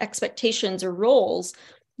fixed expectations or roles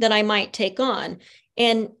that I might take on.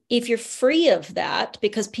 And if you're free of that,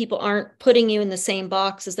 because people aren't putting you in the same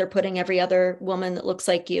box as they're putting every other woman that looks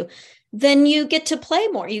like you, then you get to play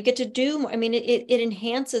more, you get to do more. I mean, it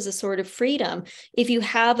enhances a sort of freedom. If you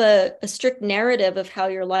have a strict narrative of how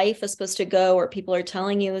your life is supposed to go, or people are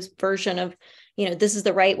telling you a version of, this is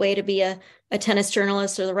the right way to be a tennis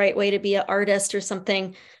journalist or the right way to be an artist or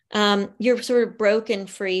something, you're sort of broken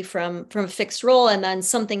free from a fixed role, and then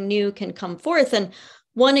something new can come forth. And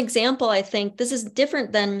one example, I think this is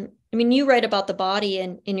different than, you write about the body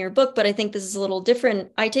in your book, but I think this is a little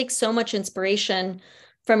different. I take so much inspiration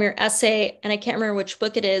from your essay, and I can't remember which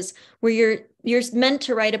book it is, where you're meant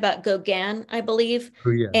to write about Gauguin, I believe.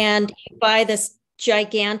 Oh, yeah. And you buy this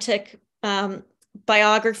gigantic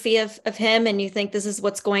biography of him, and you think this is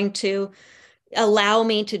what's going to allow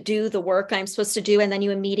me to do the work I'm supposed to do, and then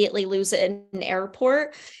you immediately lose it in an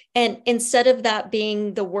airport. And instead of that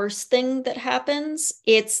being the worst thing that happens,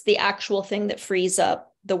 it's the actual thing that frees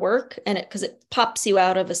up the work, and because it pops you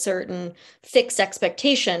out of a certain fixed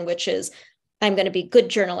expectation, which is, I'm going to be a good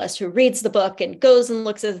journalist who reads the book and goes and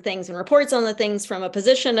looks at the things and reports on the things from a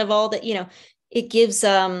position of all that, it gives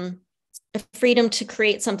a freedom to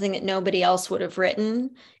create something that nobody else would have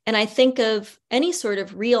written. And I think of any sort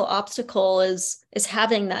of real obstacle as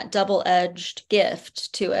having that double-edged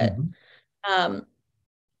gift to it. Mm-hmm.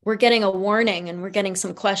 We're getting a warning and we're getting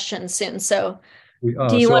some questions soon. So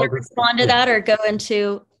do you want to respond to that or go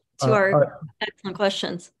into our excellent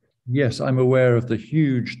questions? Yes, I'm aware of the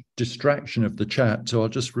huge distraction of the chat, so I'll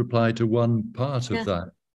just reply to one part of that.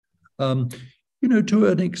 To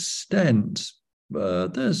an extent,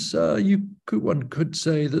 one could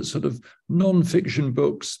say that sort of non-fiction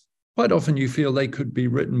books, quite often you feel they could be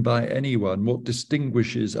written by anyone. What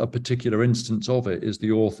distinguishes a particular instance of it is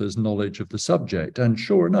the author's knowledge of the subject. And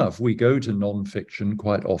sure enough, we go to non-fiction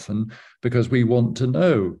quite often because we want to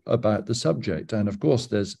know about the subject. And of course,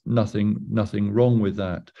 there's nothing wrong with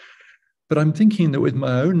that. But I'm thinking that with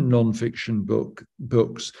my own non-fiction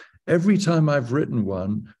books, every time I've written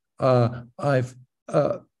one, I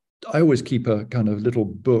always keep a kind of little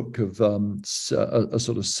book of a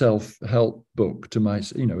sort of self-help book to my,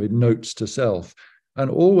 in notes to self. And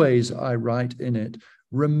always I write in it,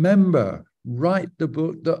 remember, write the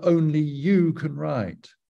book that only you can write.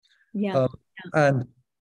 Yeah. And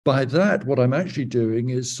by that, what I'm actually doing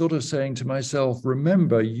is sort of saying to myself,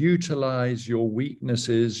 remember, utilize your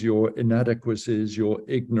weaknesses, your inadequacies, your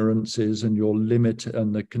ignorances, and your limit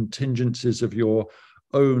and the contingencies of your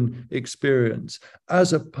own experience,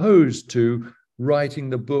 as opposed to writing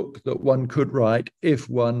the book that one could write if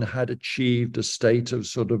one had achieved a state of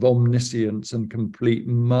sort of omniscience and complete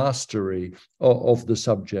mastery of the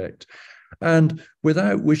subject. And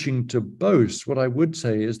without wishing to boast, what I would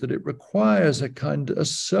say is that it requires a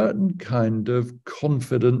certain kind of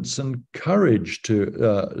confidence and courage to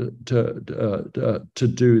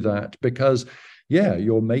do that, because yeah,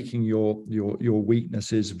 you're making your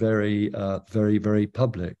weaknesses very, very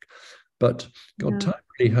public. But God, time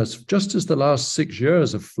really has, just as the last 6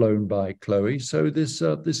 years have flown by, Chloé, so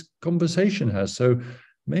this conversation has. So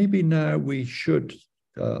maybe now we should,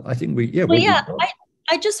 I think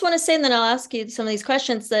I just want to say, and then I'll ask you some of these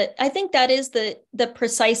questions, that I think that is the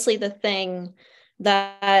precisely the thing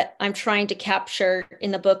that I'm trying to capture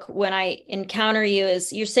in the book when I encounter you.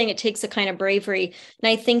 Is you're saying it takes a kind of bravery.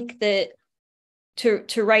 And I think that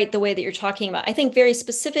to write the way that you're talking about, I think very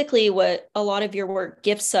specifically what a lot of your work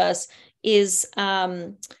gifts us is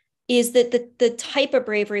that the type of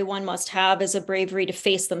bravery one must have is a bravery to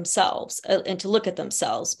face themselves and to look at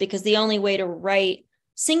themselves, because the only way to write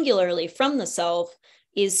singularly from the self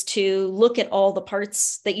is to look at all the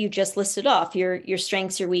parts that you just listed off, your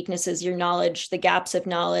strengths, your weaknesses, your knowledge, the gaps of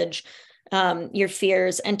knowledge, your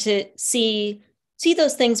fears, and to see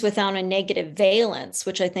those things without a negative valence,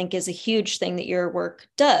 which I think is a huge thing that your work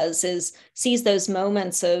does, is sees those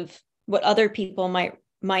moments of what other people might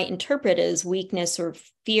interpret as weakness or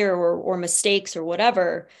fear or mistakes or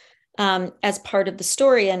whatever, as part of the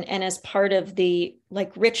story and as part of the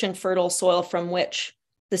like rich and fertile soil from which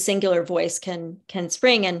the singular voice can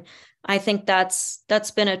spring. And I think that's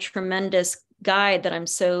been a tremendous guide that I'm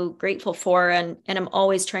so grateful for, and I'm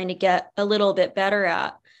always trying to get a little bit better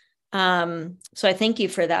at. So I thank you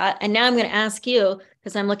for that. And now I'm going to ask you,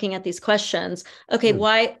 because I'm looking at these questions. Okay,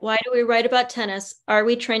 why do we write about tennis? Are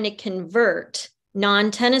we trying to convert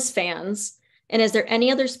non-tennis fans? And is there any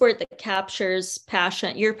other sport that captures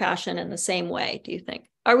your passion in the same way, do you think?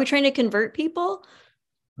 Are we trying to convert people?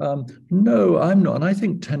 No, I'm not. And I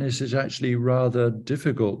think tennis is actually rather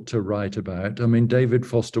difficult to write about. I mean, David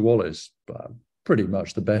Foster Wallace, pretty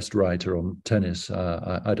much the best writer on tennis.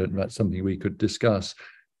 I don't know, that's something we could discuss.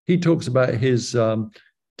 He talks about his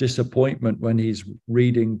disappointment when he's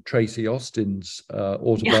reading Tracy Austin's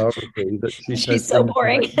autobiography, that she says, she's so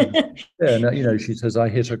boring. She says, I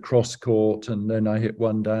hit a cross court and then I hit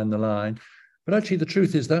one down the line. But actually, the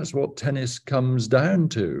truth is that's what tennis comes down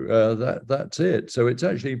to. That's it. So it's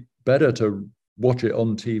actually better to watch it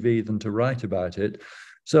on TV than to write about it.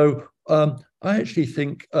 So I actually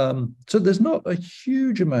think, so there's not a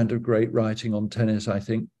huge amount of great writing on tennis, I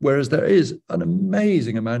think, whereas there is an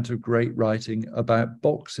amazing amount of great writing about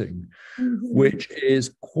boxing, which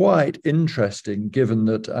is quite interesting, given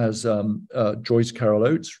that, as Joyce Carol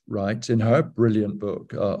Oates writes in her brilliant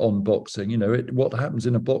book on boxing, what happens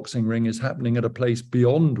in a boxing ring is happening at a place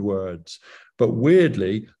beyond words. But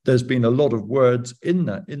weirdly, there's been a lot of words in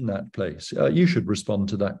that place. You should respond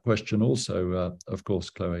to that question also, of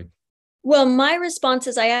course, Chloé. Well, my response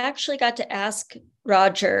is I actually got to ask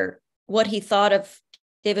Roger what he thought of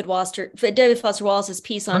David Foster Wallace's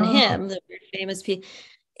piece on him, the very famous piece.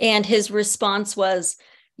 And his response was,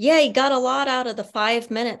 yeah, he got a lot out of the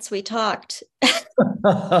 5 minutes we talked.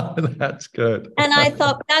 That's good. And I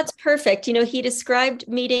thought, that's perfect. He described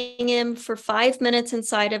meeting him for 5 minutes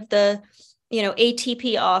inside of the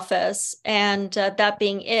ATP office, and that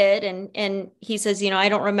being it. And he says, I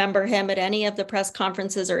don't remember him at any of the press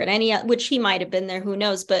conferences or at any, which he might have been there, who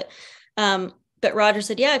knows. But Roger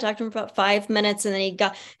said, yeah, I talked to him for about 5 minutes, and then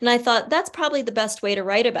and I thought that's probably the best way to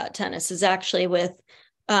write about tennis, is actually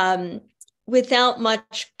without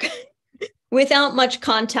much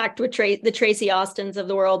contact with the Tracy Austins of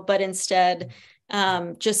the world, but instead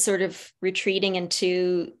just sort of retreating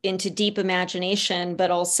into deep imagination,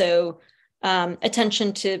 but also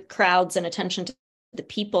attention to crowds and attention to the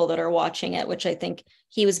people that are watching it, which I think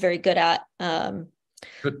he was very good at.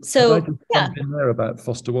 So I just jump in there about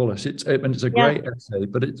Foster Wallace. It's a great essay,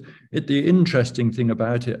 but the interesting thing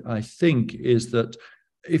about it, I think, is that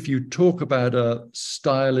if you talk about a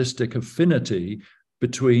stylistic affinity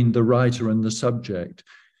between the writer and the subject,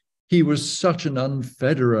 he was such an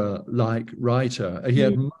un-Federer-like writer. He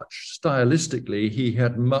had he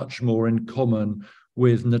had much more in common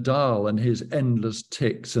with Nadal and his endless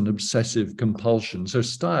tics and obsessive compulsion. So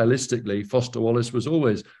stylistically, Foster Wallace was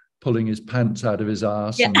always pulling his pants out of his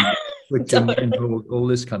ass and switching into all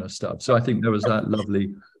this kind of stuff. So I think there was that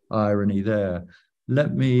lovely irony there.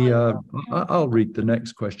 Let me, I'll read the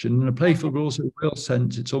next question. In a playful but also real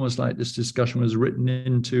sense, it's almost like this discussion was written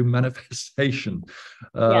into manifestation.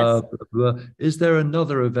 Is there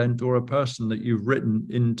another event or a person that you've written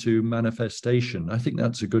into manifestation? I think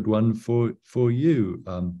that's a good one for you,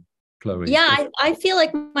 Chloé. Yeah, I feel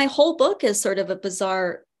like my whole book is sort of a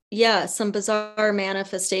bizarre, some bizarre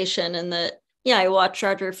manifestation, and that, I watched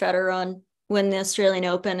Roger Federer win the Australian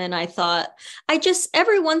Open, and I thought,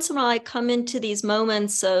 every once in a while I come into these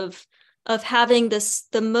moments of having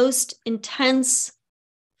the most intense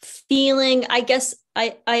feeling, I guess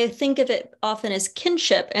I think of it often as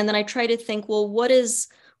kinship. And then I try to think, well, what is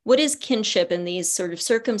kinship in these sort of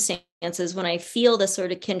circumstances when I feel this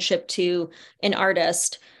sort of kinship to an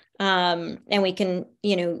artist? And we can,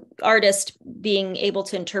 artist being able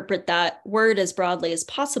to interpret that word as broadly as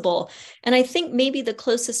possible. And I think maybe the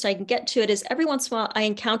closest I can get to it is every once in a while I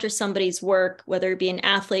encounter somebody's work, whether it be an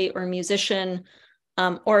athlete or a musician,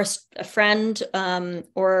 or a friend,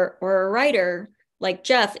 or a writer like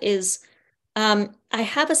Geoff, is I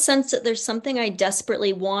have a sense that there's something I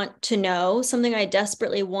desperately want to know, something I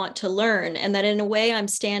desperately want to learn, and that in a way I'm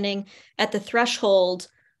standing at the threshold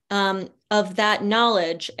of that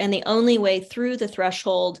knowledge. And the only way through the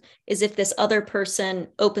threshold is if this other person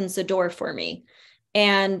opens the door for me.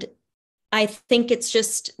 And I think it's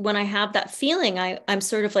just when I have that feeling, I'm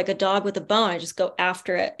sort of like a dog with a bone. I just go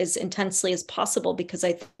after it as intensely as possible, because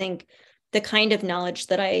I think the kind of knowledge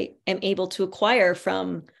that I am able to acquire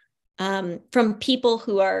from people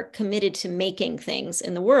who are committed to making things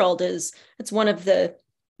in the world it's one of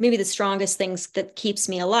maybe the strongest things that keeps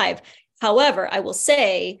me alive. However, I will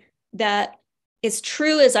say that as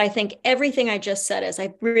true as I think everything I just said is,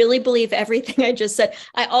 I really believe everything I just said.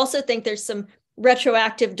 I also think there's some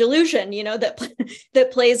retroactive delusion,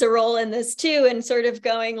 that plays a role in this too, and sort of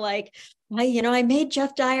going like, I made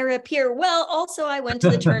Geoff Dyer appear. Well, also I went to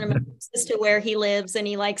the tournament as to where he lives and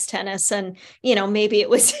he likes tennis. And, maybe it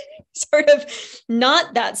was sort of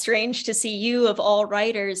not that strange to see you of all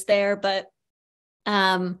writers there. But,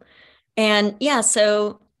 and yeah,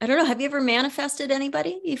 so I don't know. Have you ever manifested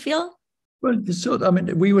anybody, you feel? Well,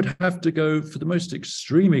 we would have to go, for the most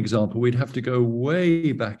extreme example, we'd have to go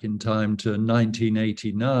way back in time to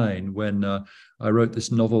 1989 when I wrote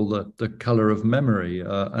this novel, The Colour of Memory,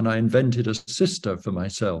 and I invented a sister for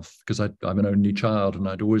myself because I'm an only child and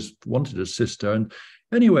I'd always wanted a sister. And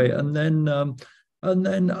anyway, and then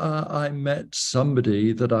I met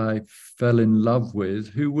somebody that I fell in love with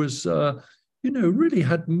who was really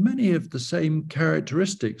had many of the same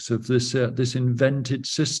characteristics of this invented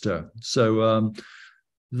sister. So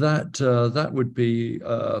that would be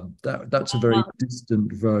that's a very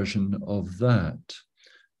distant version of that.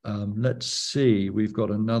 Let's see, we've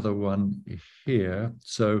got another one here.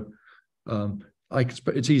 So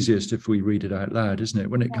it's easiest if we read it out loud, isn't it?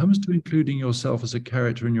 When it comes to including yourself as a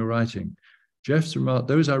character in your writing, Geoff's remark,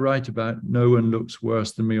 those I write about, no one looks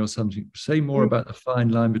worse than me or something. Say more about the fine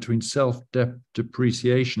line between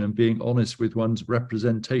self-depreciation and being honest with one's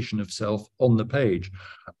representation of self on the page.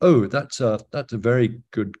 Oh, that's a very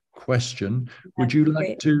good question. Would you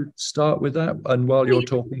like to start with that? And while you're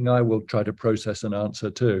talking, I will try to process an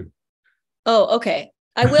answer too. Oh, okay.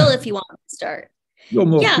 I will if you want to start.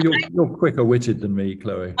 You're quicker witted than me,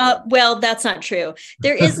 Chloe. Well, that's not true.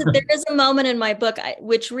 There is a moment in my book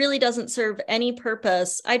which really doesn't serve any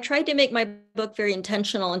purpose. I tried to make my book very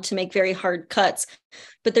intentional and to make very hard cuts,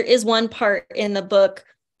 but there is one part in the book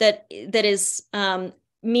that is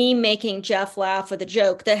me making Geoff laugh with a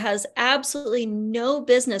joke that has absolutely no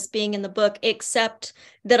business being in the book, except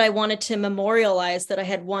that I wanted to memorialize that I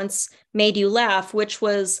had once made you laugh, which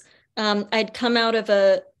was I'd come out of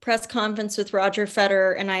a press conference with Roger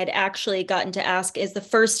Federer, and I had actually gotten to ask, is the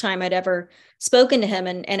first time I'd ever spoken to him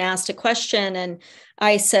and asked a question. And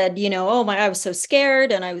I said, I was so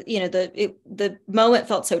scared. And the moment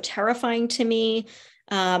felt so terrifying to me.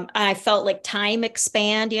 I felt like time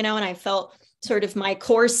expand, and I felt sort of my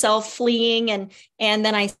core self fleeing. And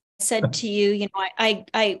then I said to you,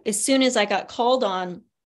 I as soon as I got called on,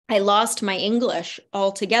 I lost my English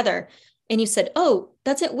altogether. And you said, oh,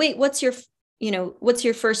 that's it. Wait, what's your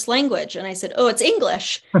first language? And I said, oh, it's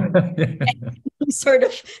English. You sort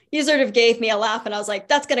of gave me a laugh, and I was like,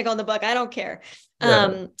 that's going to go in the book. I don't care.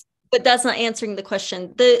 Yeah. But that's not answering the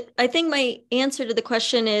question. I think my answer to the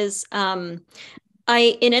question is, in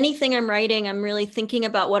anything I'm writing, I'm really thinking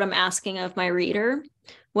about what I'm asking of my reader,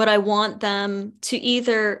 what I want them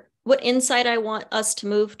to what insight I want us to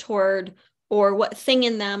move toward, or what thing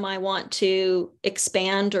in them I want to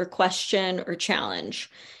expand or question or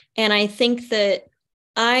challenge. And I think that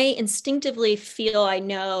I instinctively feel I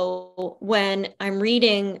know when I'm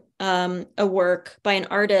reading a work by an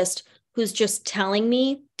artist who's just telling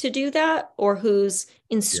me to do that, or who's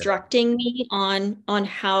instructing me on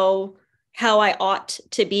how I ought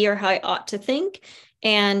to be or how I ought to think.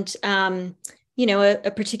 And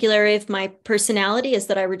a particular area of my personality is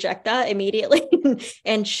that I reject that immediately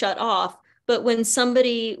and shut off. But when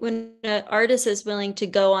an artist is willing to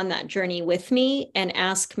go on that journey with me and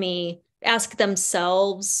ask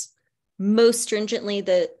themselves most stringently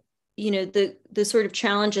the sort of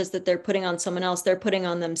challenges that they're putting on someone else, they're putting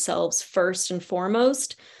on themselves first and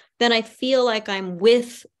foremost. then I feel like I'm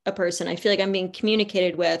with a person. I feel like I'm being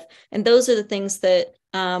communicated with. And those are the things that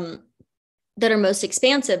that are most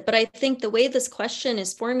expansive. But I think the way this question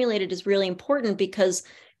is formulated is really important, because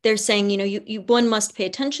they're saying, one must pay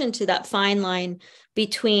attention to that fine line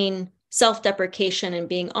between self-deprecation and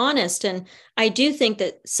being honest. And I do think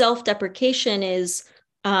that self-deprecation is,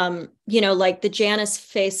 like the Janus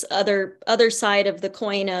face, other side of the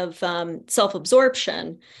coin of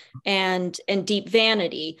self-absorption and deep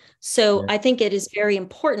vanity. So I think it is very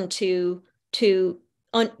important to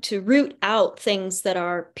root out things that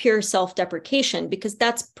are pure self-deprecation, because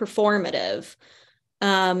that's performative.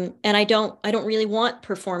 And I don't really want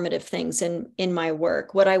performative things in my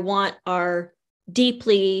work. What I want are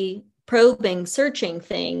deeply probing, searching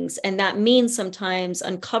things. And that means sometimes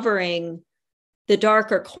uncovering the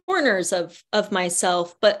darker corners of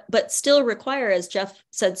myself, but still require, as Geoff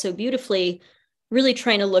said so beautifully, really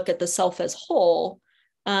trying to look at the self as whole,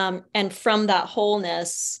 and from that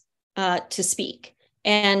wholeness to speak.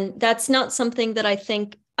 And that's not something that I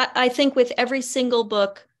think with every single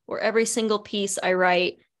book or every single piece I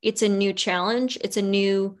write, it's a new challenge. It's an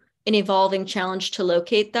evolving challenge to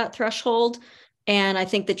locate that threshold. And I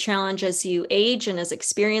think the challenge as you age and as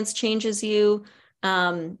experience changes you,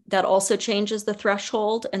 that also changes the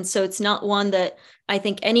threshold. And so it's not one that I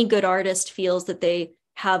think any good artist feels that they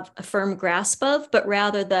have a firm grasp of, but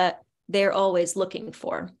rather that they're always looking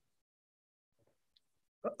for.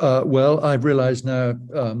 Well, I've realized now,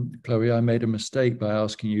 Chloe, I made a mistake by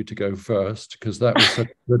asking you to go first, because that was such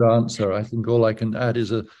a good answer. I think all I can add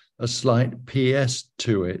is a slight PS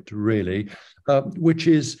to it, really, which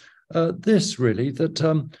is this, really,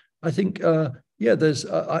 that I think, there's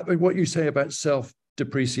what you say about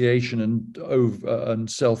self-depreciation and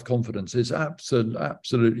self-confidence is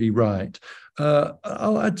absolutely right.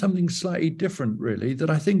 I'll add something slightly different, really,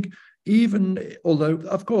 that I think, even although,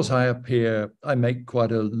 of course, I make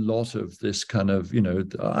quite a lot of this kind of,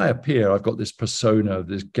 I've got this persona of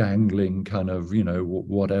this gangling kind of,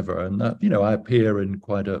 whatever. And that, I appear in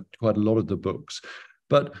quite a lot of the books.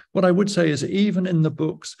 But what I would say is, even in the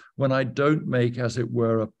books, when I don't make, as it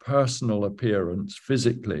were, a personal appearance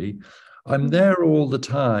physically, I'm there all the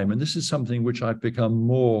time. And this is something which I've become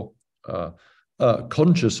more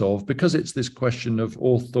conscious of, because it's this question of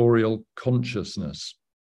authorial consciousness.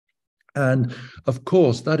 And of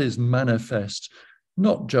course, that is manifest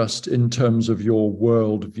not just in terms of your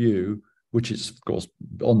worldview, which is, of course,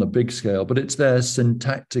 on the big scale, but it's there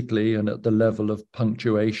syntactically and at the level of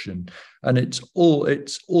punctuation. And it's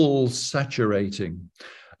all saturating.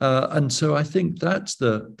 And so I think that's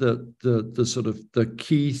the sort of the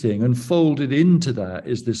key thing. And folded into that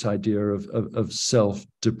is this idea of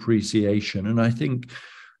self-depreciation. And I think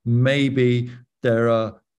maybe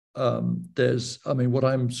what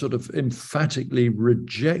I'm sort of emphatically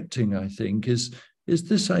rejecting, I think, is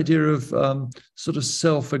this idea of sort of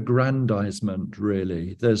self-aggrandizement,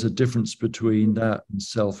 really. There's a difference between that and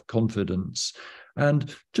self-confidence.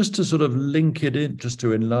 And just to sort of link it in, just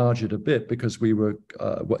to enlarge it a bit, because we were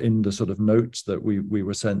in the sort of notes that we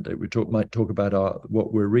were sent, that we might talk about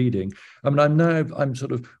what we're reading. I mean, I'm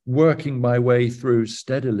sort of working my way through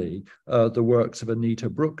steadily the works of Anita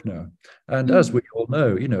Bruckner, and as we all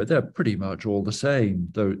know, they're pretty much all the same,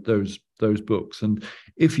 those books. And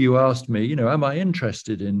if you asked me, am I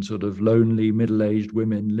interested in sort of lonely middle-aged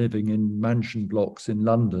women living in mansion blocks in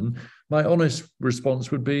London, my honest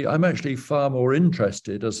response would be, I'm actually far more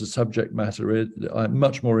interested, as a subject matter, I'm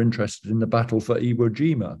much more interested in the battle for Iwo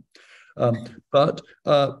Jima. But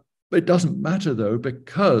it doesn't matter, though,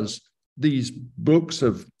 because these books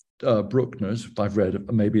of Bruckner's, I've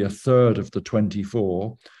read maybe a third of the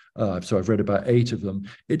 24, so I've read about 8 of them.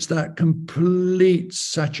 It's that complete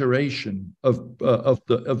saturation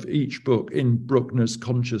of each book in Bruckner's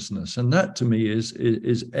consciousness, and that to me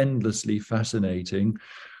is endlessly fascinating.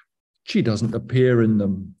 She doesn't appear in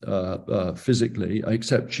them physically,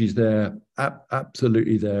 except she's there,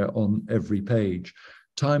 absolutely there on every page.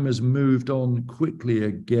 Time has moved on quickly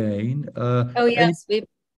again. Oh yes,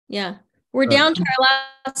 we're down to our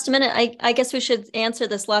last minute. I guess we should answer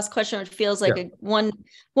this last question, which feels like one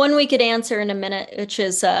we could answer in a minute, which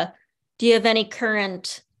is, do you have any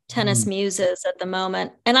current tennis muses at the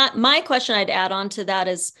moment? And my question I'd add on to that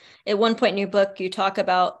is, at one point in your book, you talk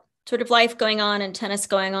about sort of life going on and tennis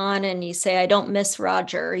going on, and you say, I don't miss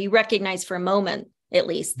Roger. You recognize for a moment, at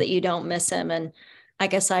least, that you don't miss him. And I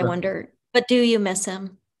guess I wonder, but do you miss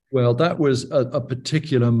him? Well, that was a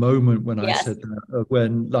particular moment when I said that,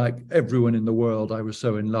 when, like everyone in the world, I was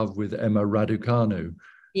so in love with Emma Raducanu.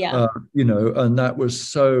 And that was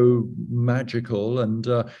so magical. And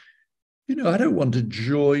I don't want to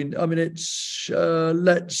join. I mean, it's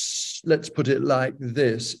let's put it like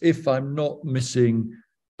this. If I'm not missing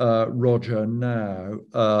Roger now,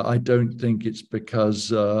 I don't think it's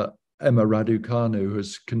because Emma Raducanu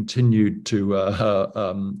has continued to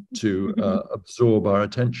absorb our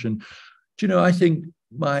attention. I think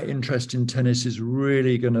my interest in tennis is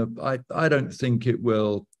really going to. I don't think it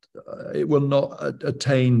will. It will not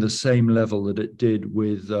attain the same level that it did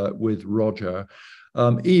with Roger.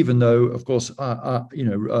 Even though, of course,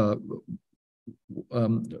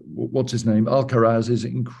 what's his name? Alcaraz is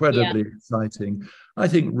incredibly exciting. I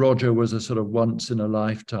think Roger was a sort of once in a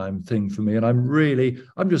lifetime thing for me. And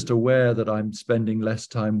I'm just aware that I'm spending less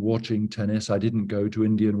time watching tennis. I didn't go to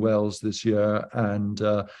Indian Wells this year. And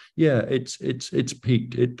it's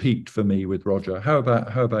peaked. It peaked for me with Roger. How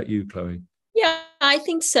about you, Chloé? Yeah, I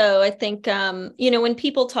think so. I think, when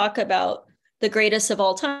people talk about the greatest of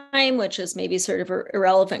all time, which is maybe sort of an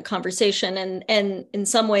irrelevant conversation. And in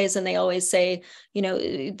some ways, and they always say,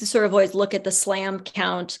 sort of always look at the slam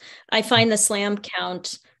count. I find the slam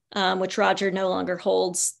count, which Roger no longer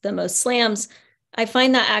holds the most slams, I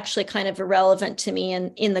find that actually kind of irrelevant to me.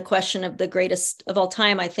 And in the question of the greatest of all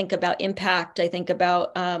time, I think about impact. I think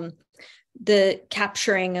about the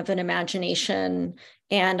capturing of an imagination.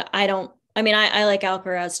 And I like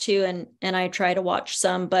Alcaraz too, and I try to watch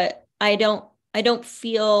some, but I don't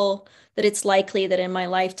feel that it's likely that in my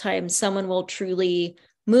lifetime someone will truly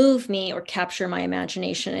move me or capture my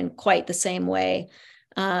imagination in quite the same way.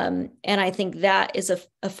 And I think that is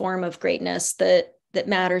a form of greatness that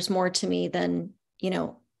matters more to me than,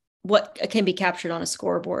 what can be captured on a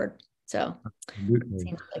scoreboard. So,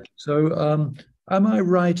 absolutely. So, am I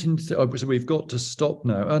right in? So we've got to stop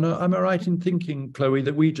now. And am I right in thinking, Chloé,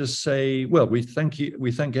 that we just say, well, we thank you.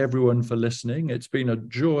 We thank everyone for listening. It's been a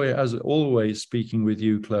joy, as always, speaking with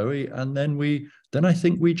you, Chloé. And then I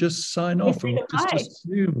think we just sign off and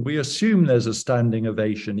we assume there's a standing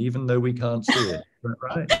ovation, even though we can't see it.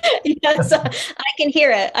 Right? Yes, I can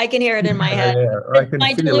hear it. I can hear it in my head. Yeah, I can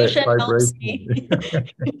my feel it vibrating.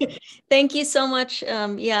 Thank you so much.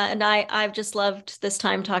 And I've just loved this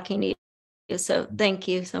time talking to you. So thank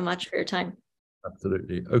you so much for your time.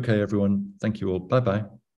 Absolutely. Okay, everyone. Thank you all.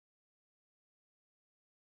 Bye-bye.